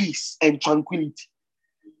walking in peace and tranquility.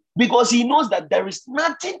 Because he knows that there is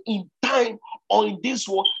nothing in time or in this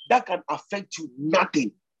world that can affect you.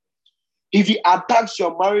 Nothing. If he attacks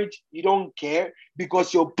your marriage, you don't care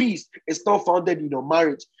because your peace is not founded in your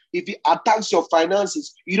marriage. If he attacks your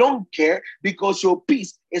finances, you don't care because your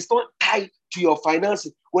peace is not tied to your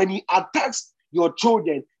finances. When he attacks your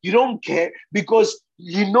children, you don't care because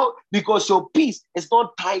because your peace is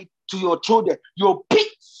not tied to your children. Your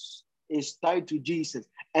peace is tied to Jesus,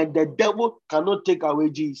 and the devil cannot take away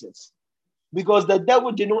Jesus because the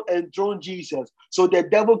devil did not enthrone Jesus, so the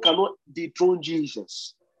devil cannot dethrone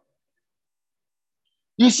Jesus.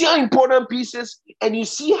 You see how important peace is, and you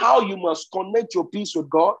see how you must connect your peace with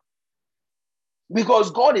God, because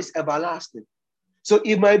God is everlasting. So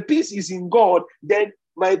if my peace is in God, then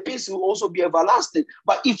my peace will also be everlasting.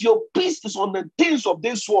 But if your peace is on the things of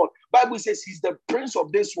this world, Bible says he's the prince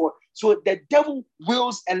of this world. So the devil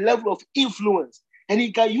wills a level of influence, and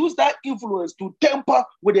he can use that influence to temper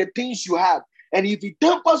with the things you have. And if he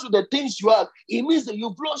tampers with the things you have, it means that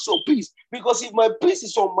you've lost your peace. Because if my peace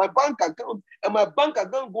is on my bank account and my bank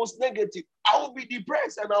account goes negative, I will be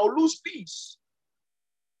depressed and I'll lose peace.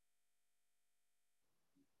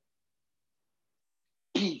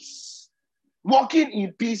 Peace. Walking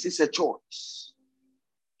in peace is a choice.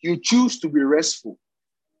 You choose to be restful.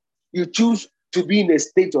 You choose to be in a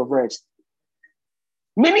state of rest.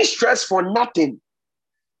 Many stress for nothing.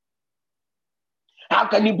 How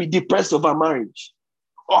can you be depressed over marriage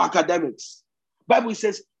or academics? Bible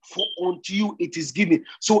says, for unto you it is given.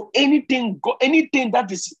 So anything that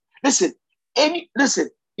is,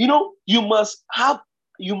 you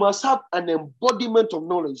must have an embodiment of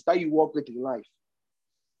knowledge that you work with in life.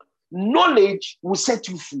 Knowledge will set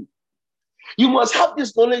you free. You must have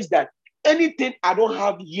this knowledge that anything I don't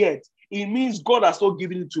have yet, it means God has not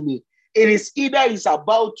given it to me. It is either it's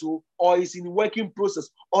about to, or it's in working process,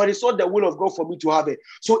 or it's not the will of God for me to have it.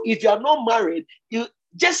 So if you are not married, you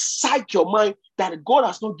just psych your mind that God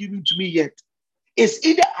has not given to me yet. It's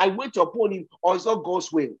either I wait upon him or it's not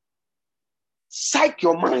God's will. Psych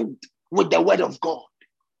your mind with the word of God.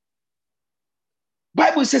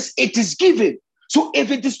 Bible says it is given. So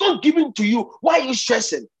if it is not given to you, why are you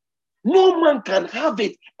stressing? No man can have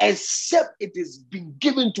it except it is being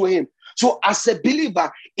given to him. So as a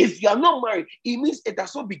believer, if you are not married, it means it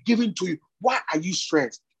has not been given to you. Why are you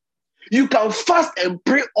stressed? You can fast and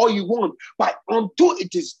pray all you want, but until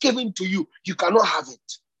it is given to you, you cannot have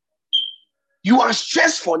it. You are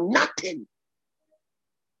stressed for nothing.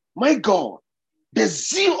 My God, the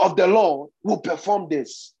zeal of the Lord will perform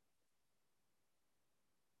this.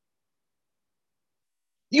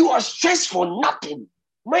 You are stressed for nothing.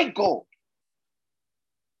 My God.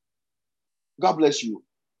 God bless you.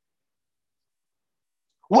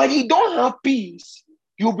 When you don't have peace,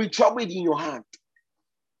 you'll be troubled in your heart.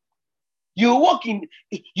 You walk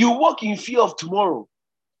in fear of tomorrow,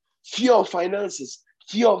 fear of finances,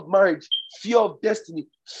 fear of marriage, fear of destiny,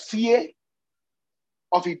 fear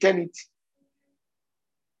of eternity.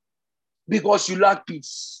 Because you lack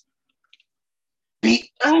peace. Be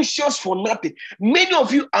anxious for nothing. Many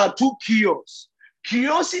of you are too curious.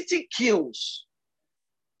 Curiosity kills,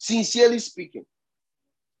 sincerely speaking.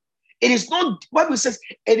 It is not, Bible says,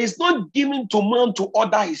 it is not given to man to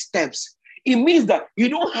order his steps. It means that you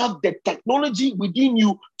don't have the technology within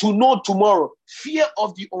you to know tomorrow. Fear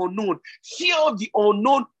of the unknown. Fear of the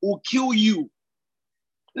unknown will kill you.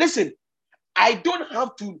 Listen, I don't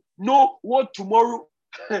have to know what tomorrow.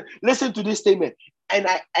 Listen to this statement, and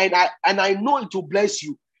I know it will bless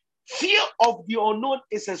you. Fear of the unknown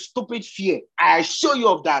is a stupid fear. I assure you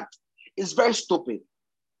of that. It's very stupid.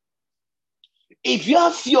 If you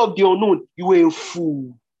have fear of the unknown, you are a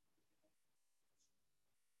fool.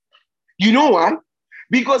 You know why?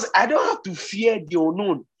 Because I don't have to fear the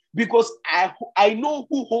unknown. Because I know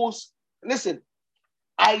who holds. Listen,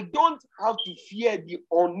 I don't have to fear the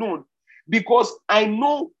unknown because I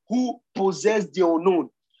know who possesses the unknown.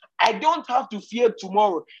 I don't have to fear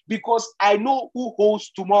tomorrow because I know who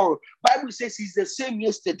holds tomorrow. Bible says he's the same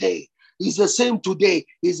yesterday, he's the same today,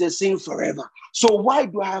 he's the same forever. So why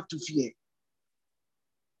do I have to fear?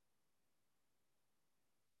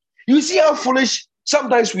 You see how foolish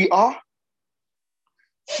sometimes we are?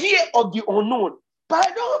 Fear of the unknown. But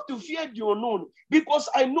I don't have to fear the unknown because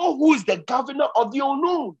I know who is the governor of the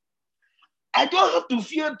unknown. I don't have to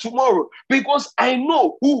fear tomorrow because I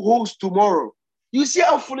know who holds tomorrow. You see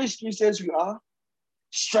how foolish Christians we are?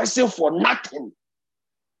 Stressing for nothing.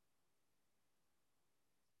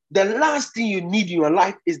 The last thing you need in your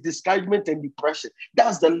life is discouragement and depression.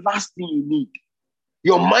 That's the last thing you need.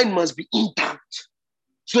 Your mind must be intact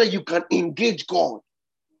so that you can engage God.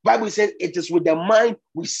 Bible says it is with the mind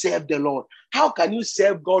we serve the Lord. How can you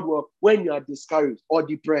serve God well when you are discouraged or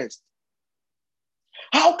depressed?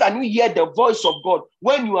 How can you hear the voice of God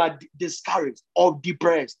when you are discouraged or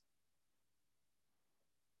depressed?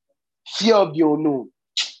 Fear of the unknown.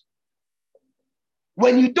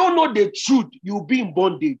 When you don't know the truth, you'll be in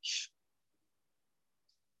bondage.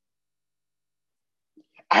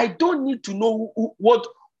 I don't need to know what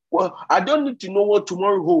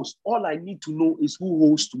tomorrow holds. All I need to know is who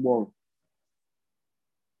holds tomorrow.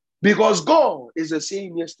 Because God is the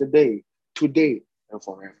same yesterday, today, and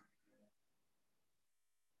forever.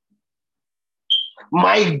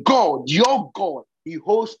 My God, your God, he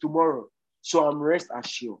holds tomorrow. So I'm rest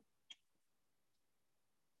assured.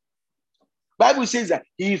 Bible says that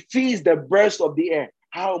he feeds the birds of the air.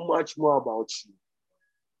 How much more about you?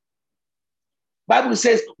 Bible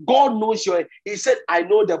says God knows your end. He said, I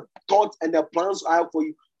know the thoughts and the plans I have for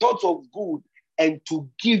you, thoughts of good and to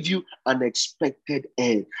give you an expected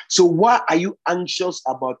end. So why are you anxious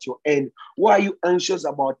about your end? Why are you anxious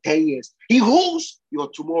about 10 years? He holds your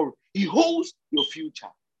tomorrow. He holds your future.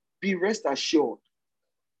 Be rest assured.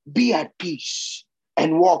 Be at peace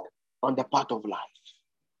and walk on the path of life.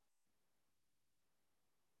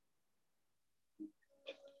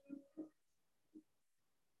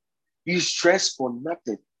 You stress for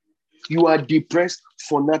nothing. You are depressed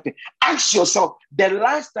for nothing. Ask yourself, the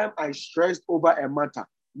last time I stressed over a matter,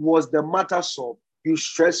 was the matter solved? You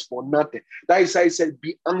stress for nothing. That is why I said,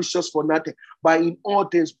 be anxious for nothing, but in all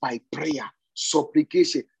things by prayer,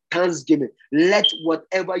 supplication, thanksgiving, let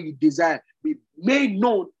whatever you desire be made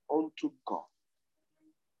known unto God.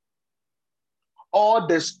 All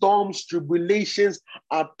the storms, tribulations,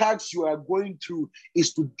 attacks you are going through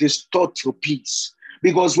is to distort your peace.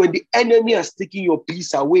 Because when the enemy has taken your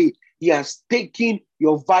peace away, he has taken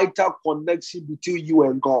your vital connection between you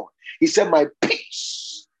and God. He said, my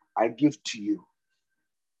peace I give to you.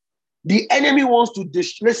 The enemy wants to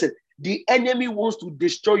listen, the enemy wants to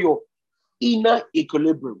destroy your inner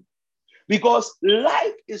equilibrium. Because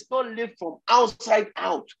life is not lived from outside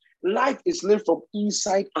out. Life is lived from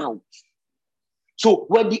inside out. So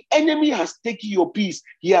when the enemy has taken your peace,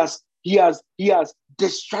 he has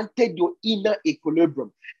distracted your inner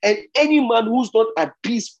equilibrium. And any man who's not at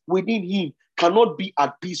peace within him cannot be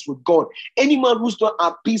at peace with God. Any man who's not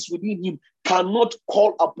at peace within him cannot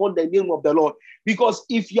call upon the name of the Lord. Because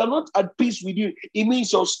if you're not at peace with you, it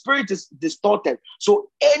means your spirit is distorted. So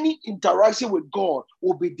any interaction with God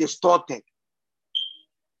will be distorted.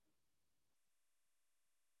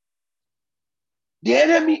 The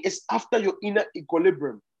enemy is after your inner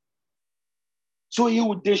equilibrium. So he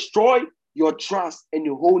will destroy your trust and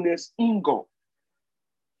your wholeness in God.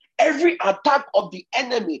 Every attack of the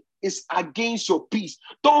enemy is against your peace.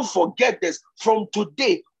 Don't forget this. From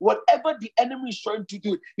today, whatever the enemy is trying to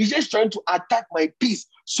do, he's just trying to attack my peace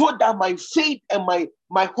so that my faith and my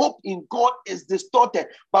hope in God is distorted.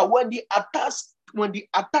 But when the attacks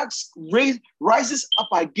rises up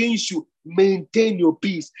against you, maintain your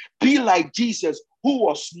peace. Be like Jesus, who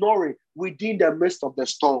was snoring within the midst of the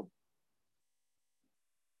storm.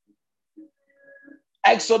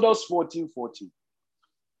 Exodus 14:14.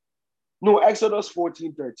 No, Exodus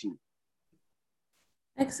 14:13.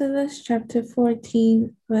 Exodus chapter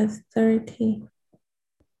 14, verse 30.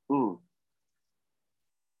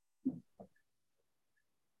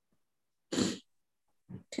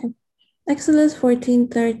 Okay. Exodus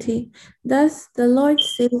 14:30. Thus the Lord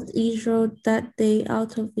saved Israel that day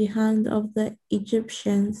out of the hand of the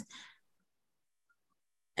Egyptians.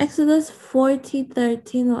 Exodus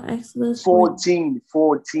 14:13 or Exodus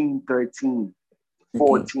 14:13. 14,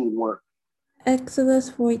 okay. 1.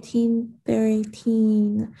 Exodus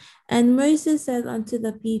 14:13. And Moses said unto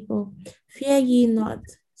the people, fear ye not,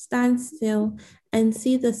 stand still, and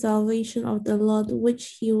see the salvation of the Lord,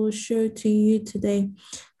 which he will show to you today.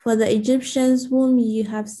 For the Egyptians whom ye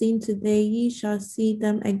have seen today, ye shall see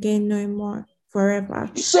them again no more forever.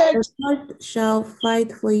 The Lord shall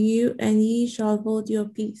fight for you, and ye shall hold your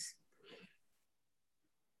peace.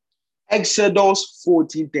 Exodus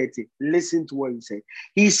 14:30. Listen to what he said.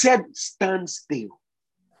 He said, stand still.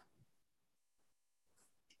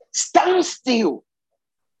 Stand still.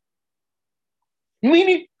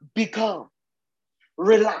 Meaning, be calm,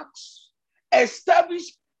 relax,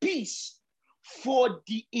 establish peace. For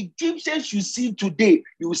the Egyptians you see today,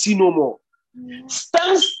 you will see no more.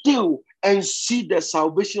 Stand still and see the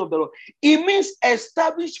salvation of the Lord. It means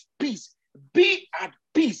establish peace. Be at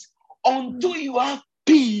peace. Until you have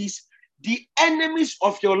peace, the enemies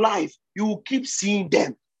of your life, you will keep seeing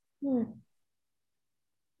them.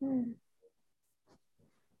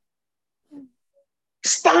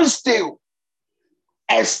 Stand still.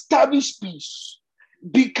 Establish peace.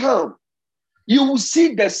 Be calm. You will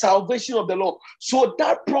see the salvation of the Lord. So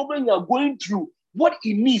that problem you are going through, what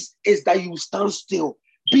it means is that you stand still.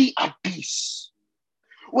 Be at peace.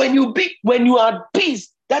 When you are at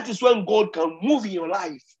peace, that is when God can move in your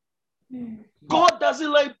life. God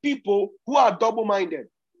doesn't like people who are double-minded.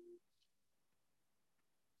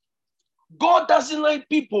 God doesn't like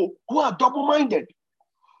people who are double-minded.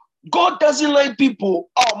 God doesn't like people,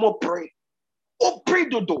 I'm going to pray. Oh, pray,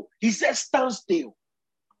 Dodo. He says, stand still.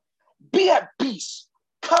 Be at peace.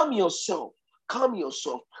 Calm yourself.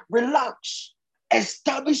 Relax.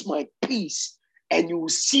 Establish my peace, and you will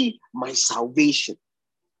see my salvation.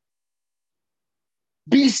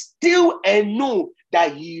 Be still and know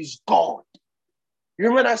that he is God. You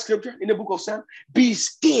remember that scripture in the book of Psalms? Be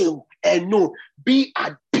still and know. Be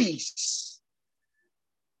at peace.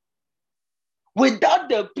 Without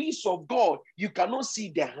the peace of God, you cannot see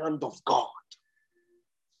the hand of God.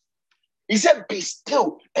 He said, be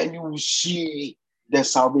still and you will see the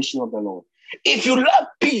salvation of the Lord. If you lack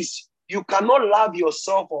peace, you cannot love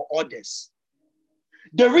yourself or others.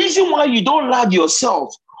 The reason why you don't love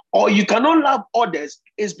yourself or you cannot love others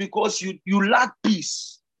is because you lack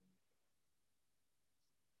peace.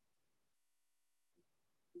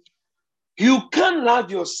 You can't love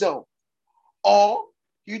yourself or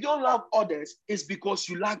you don't love others is because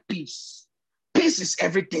you lack peace. Peace is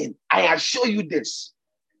everything. I assure you this.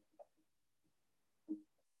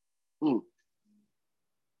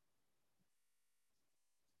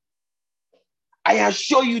 I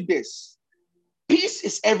assure you this. Peace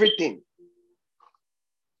is everything.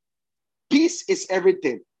 Peace is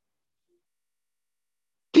everything.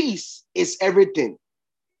 Peace is everything.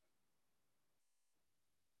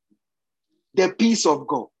 The peace of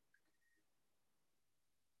God.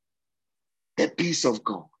 The peace of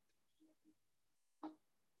God.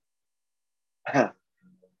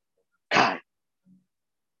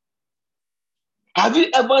 Have you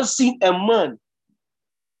ever seen a man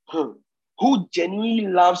who genuinely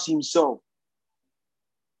loves himself?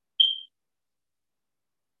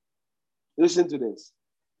 Listen to this.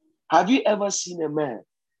 Have you ever seen a man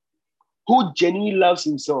who genuinely loves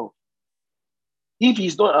himself if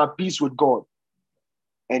he's not at peace with God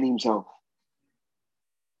and himself?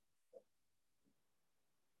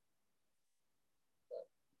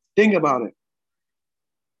 Think about it.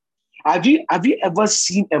 Have you ever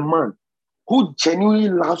seen a man who genuinely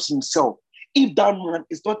loves himself if that man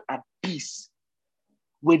is not at peace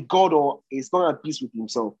with God or is not at peace with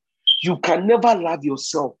himself? You can never love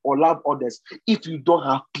yourself or love others if you don't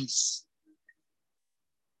have peace.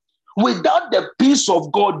 Without the peace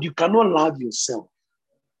of God, you cannot love yourself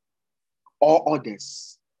or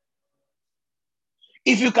others.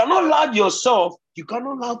 If you cannot love yourself, you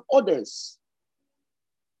cannot love others.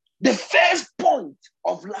 The first point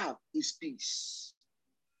of love is peace.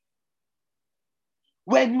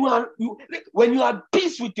 When you are at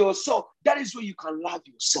peace with yourself, that is where you can love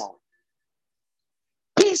yourself.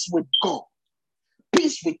 Peace with God,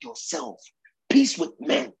 peace with yourself, peace with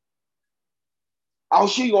men. I'll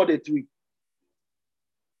show you all the three.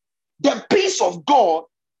 The peace of God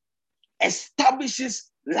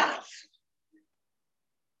establishes love.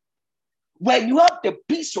 When you have the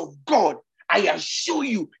peace of God, I assure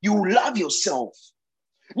you, you will love yourself.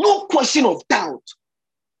 No question of doubt.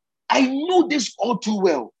 I know this all too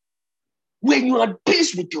well. When you are at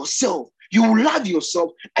peace with yourself, you will love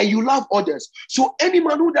yourself and you love others. So any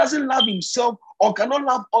man who doesn't love himself or cannot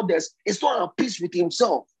love others is not at peace with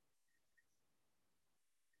himself.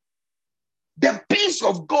 The peace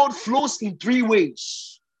of God flows in three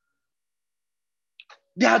ways.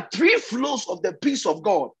 There are three flows of the peace of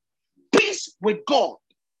God. Peace with God,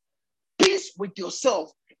 peace with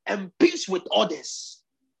yourself, and peace with others.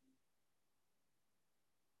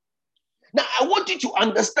 Now, I want you to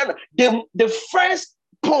understand the first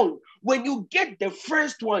point. When you get the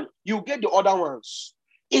first one, you get the other ones.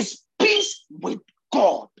 It's peace with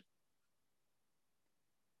God.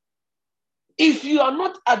 If you are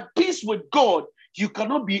not at peace with God, you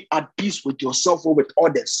cannot be at peace with yourself or with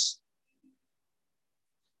others.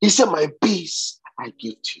 He said, my peace I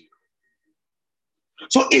give to you.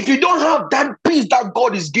 So if you don't have that peace that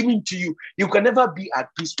God is giving to you, you can never be at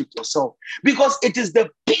peace with yourself. Because it is the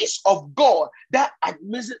peace of God that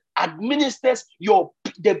administers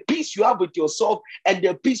the peace you have with yourself and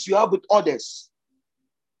the peace you have with others.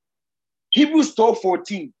 Hebrews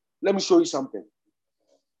 12:14. Let me show you something.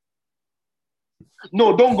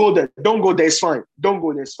 No, don't go there. Don't go there. It's fine. Don't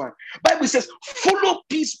go there. It's fine. Bible says, follow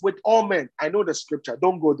peace with all men. I know the scripture.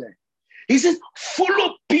 Don't go there. He says,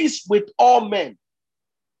 follow peace with all men.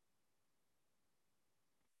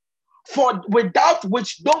 For without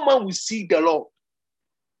which no man will see the Lord.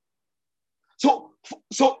 So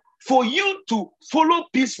for you to follow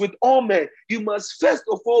peace with all men, you must first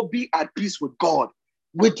of all be at peace with God,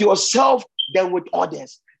 with yourself, then with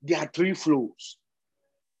others. There are three flows.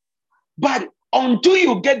 But until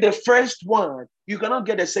you get the first one, you cannot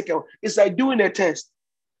get the second one. It's like doing a test.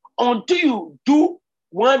 Until you do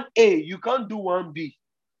 1A, you can't do 1B.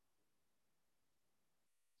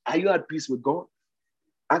 Are you at peace with God?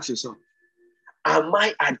 Ask yourself, am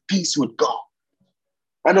I at peace with God?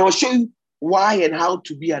 And I'll show you why and how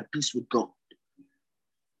to be at peace with God.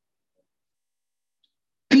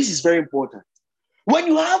 Peace is very important. When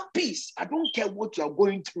you have peace, I don't care what you are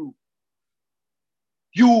going through.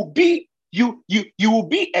 You will be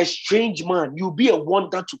a strange man. You'll be a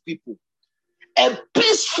wonder to people. A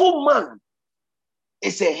peaceful man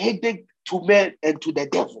is a headache to men and to the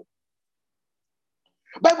devil.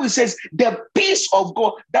 Bible says the peace of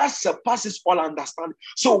God that surpasses all understanding.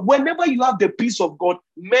 So whenever you have the peace of God,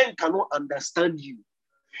 men cannot understand you.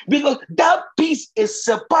 Because that peace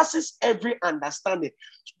surpasses every understanding.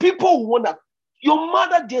 People wonder, your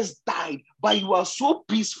mother just died, but you are so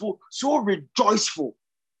peaceful, so rejoiceful.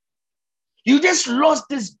 You just lost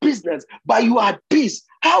this business, but you are at peace.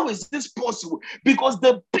 How is this possible? Because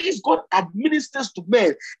the peace God administers to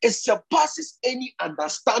men, it surpasses any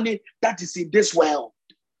understanding that is in this world.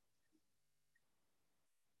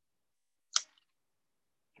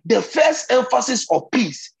 The first emphasis of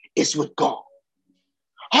peace is with God.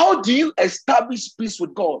 How do you establish peace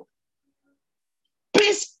with God?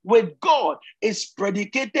 Peace with God is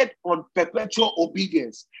predicated on perpetual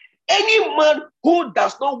obedience. Any man who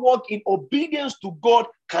does not walk in obedience to God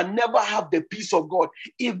can never have the peace of God.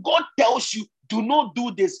 If God tells you, do not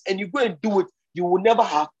do this, and you go and do it, you will never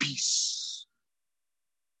have peace.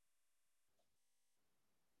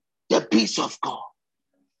 The peace of God.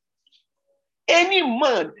 Any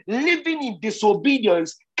man living in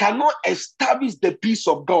disobedience cannot establish the peace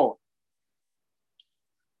of God.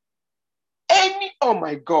 Oh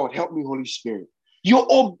my God, help me, Holy Spirit. Your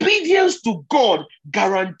obedience to God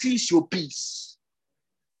guarantees your peace.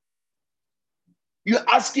 You're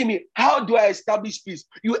asking me, how do I establish peace?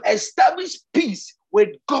 You establish peace with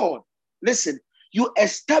God. Listen, you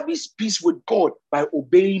establish peace with God by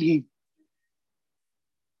obeying Him.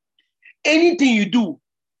 Anything you do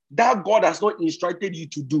that God has not instructed you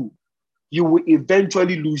to do, you will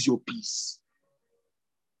eventually lose your peace.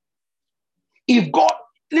 If God,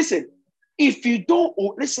 listen, if you don't,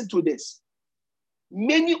 listen to this.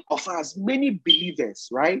 Many of us, many believers,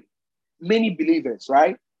 right? Many believers,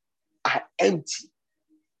 right, are empty.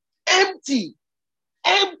 Empty.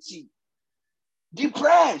 Empty.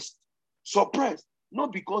 Depressed. Suppressed.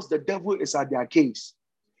 Not because the devil is at their case.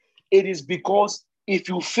 It is because if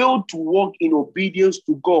you fail to walk in obedience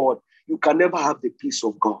to God, you can never have the peace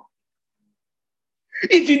of God.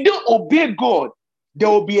 If you don't obey God, there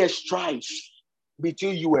will be a strife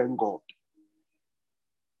between you and God.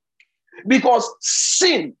 Because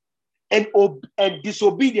sin and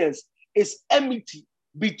disobedience is enmity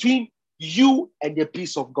between you and the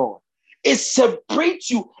peace of God. It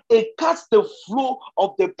separates you. It cuts the flow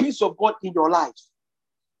of the peace of God in your life.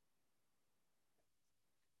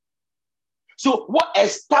 So what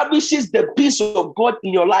establishes the peace of God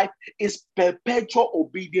in your life is perpetual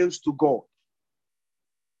obedience to God.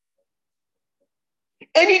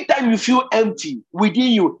 Anytime you feel empty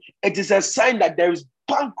within you, it is a sign that there is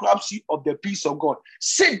bankruptcy of the peace of God.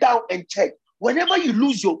 Sit down and check. Whenever you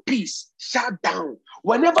lose your peace, shut down.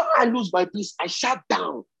 Whenever I lose my peace, I shut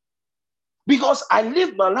down. Because I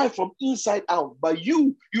live my life from inside out, but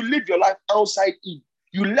you live your life outside in.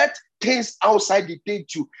 You let things outside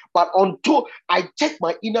dictate you. But until I check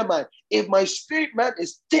my inner man, if my spirit man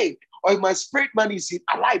is thick or if my spirit man is in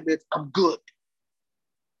alignment, I'm good.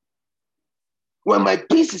 When my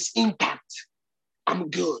peace is intact, I'm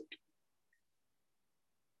good.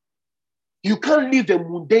 You can't live a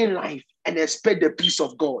mundane life and expect the peace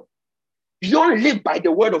of God. You don't live by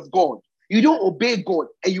the word of God. You don't obey God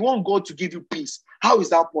and you want God to give you peace. How is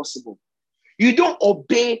that possible? You don't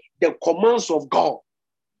obey the commands of God.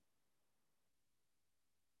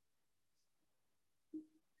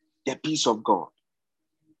 The peace of God.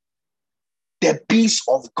 The peace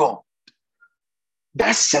of God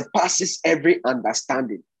that surpasses every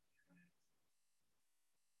understanding.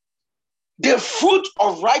 The fruit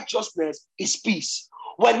of righteousness is peace.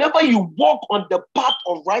 Whenever you walk on the path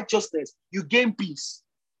of righteousness, you gain peace.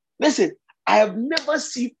 Listen, I have never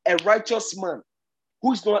seen a righteous man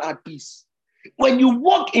who is not at peace. When you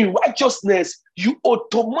walk in righteousness, you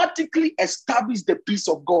automatically establish the peace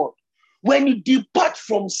of God. When you depart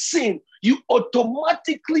from sin, you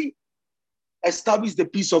automatically establish the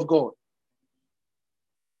peace of God.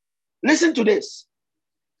 Listen to this.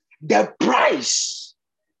 The price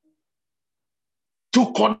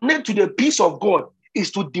to connect to the peace of God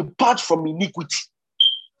is to depart from iniquity.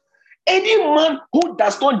 Any man who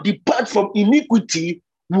does not depart from iniquity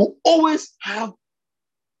will always have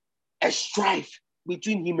a strife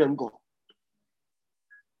between him and God.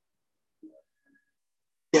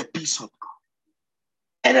 The peace of God.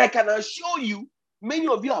 And I can assure you, many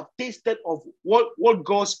of you have tasted of what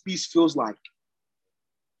God's peace feels like.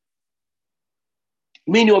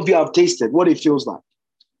 Many of you have tasted what it feels like.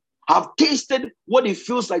 Have tasted what it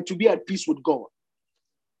feels like to be at peace with God.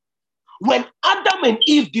 When Adam and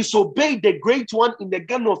Eve disobeyed the great one in the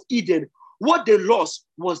Garden of Eden, what they lost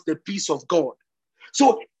was the peace of God.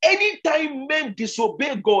 So anytime men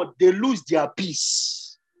disobey God, they lose their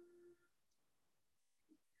peace.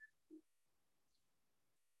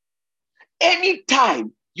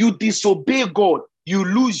 Anytime you disobey God, you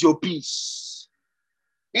lose your peace.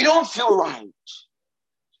 You don't feel right.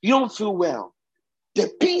 You don't feel well. The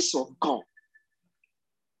peace of God.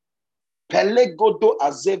 Pelegodo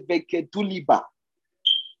azeveke tuliba.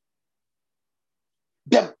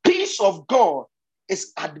 The peace of God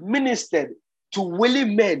is administered to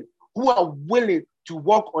willing men who are willing to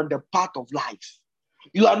walk on the path of life.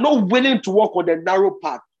 You are not willing to walk on the narrow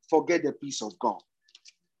path, forget the peace of God.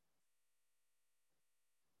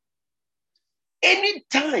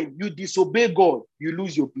 Anytime you disobey God, you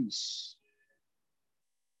lose your peace.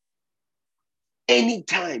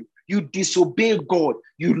 Anytime you disobey God,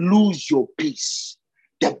 you lose your peace.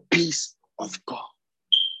 The peace of God.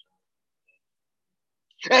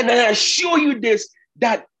 And I assure you this,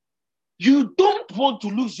 that you don't want to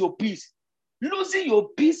lose your peace. Losing your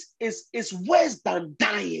peace is worse than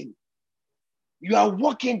dying. You are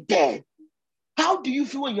walking dead. How do you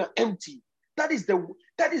feel when you're empty? That is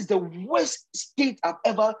the worst state I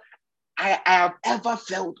have ever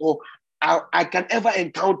felt, or I can ever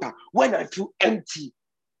encounter, when I feel empty.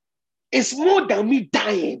 It's more than me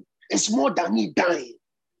dying. It's more than me dying.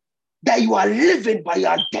 That you are living, but you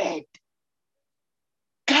are dead.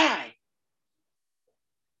 Guy,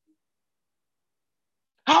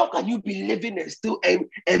 how can you be living and still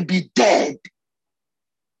and be dead?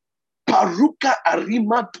 Paruka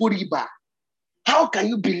Arima Turiba. How can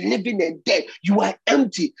you be living and dead? You are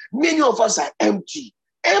empty. Many of us are empty.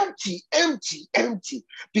 Empty, empty, empty.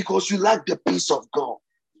 Because you lack the peace of God.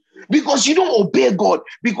 Because you don't obey God.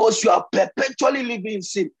 Because you are perpetually living in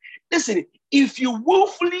sin. Listen, if you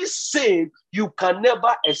willfully sin, you can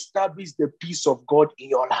never establish the peace of God in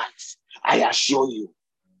your life. I assure you.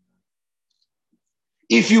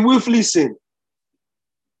 If you willfully sin,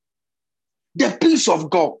 the peace of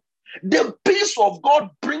God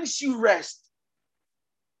brings you rest.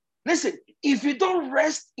 Listen, if you don't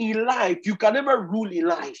rest in life, you can never rule in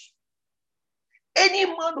life. Any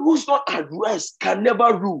man who's not at rest can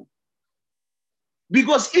never rule.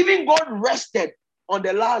 Because even God rested on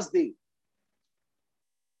the last day.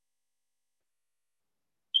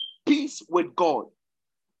 Peace with God.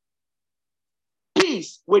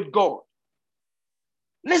 Peace with God.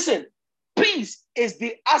 Listen, peace is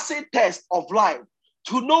the acid test of life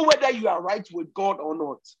to know whether you are right with God or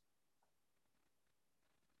not.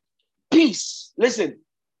 Peace. Listen.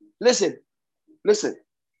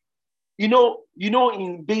 You know,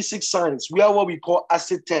 in basic science, we have what we call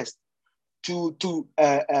acid test the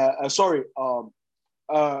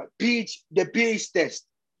pH test,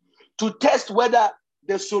 to test whether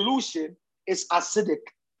the solution is acidic,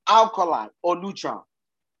 alkaline, or neutral.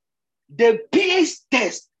 The pH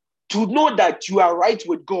test to know that you are right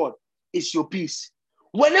with God is your peace.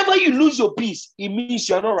 Whenever you lose your peace, it means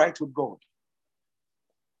you are not right with God.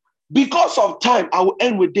 Because of time, I will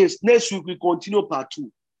end with this. Next week, we continue part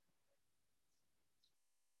 2.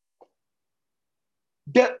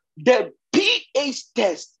 The pH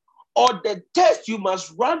test, or the test you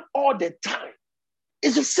must run all the time,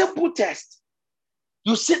 is a simple test.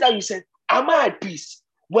 You sit down, you say, am I at peace?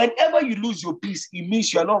 Whenever you lose your peace, it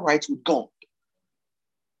means you are not right with God.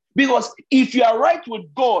 Because if you are right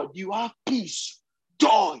with God, you have peace,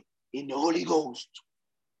 joy in the Holy Ghost.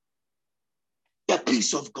 The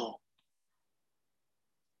peace of God.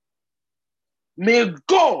 May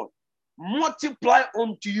God multiply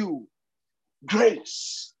unto you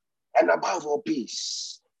grace and above all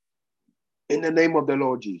peace. In the name of the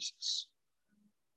Lord Jesus.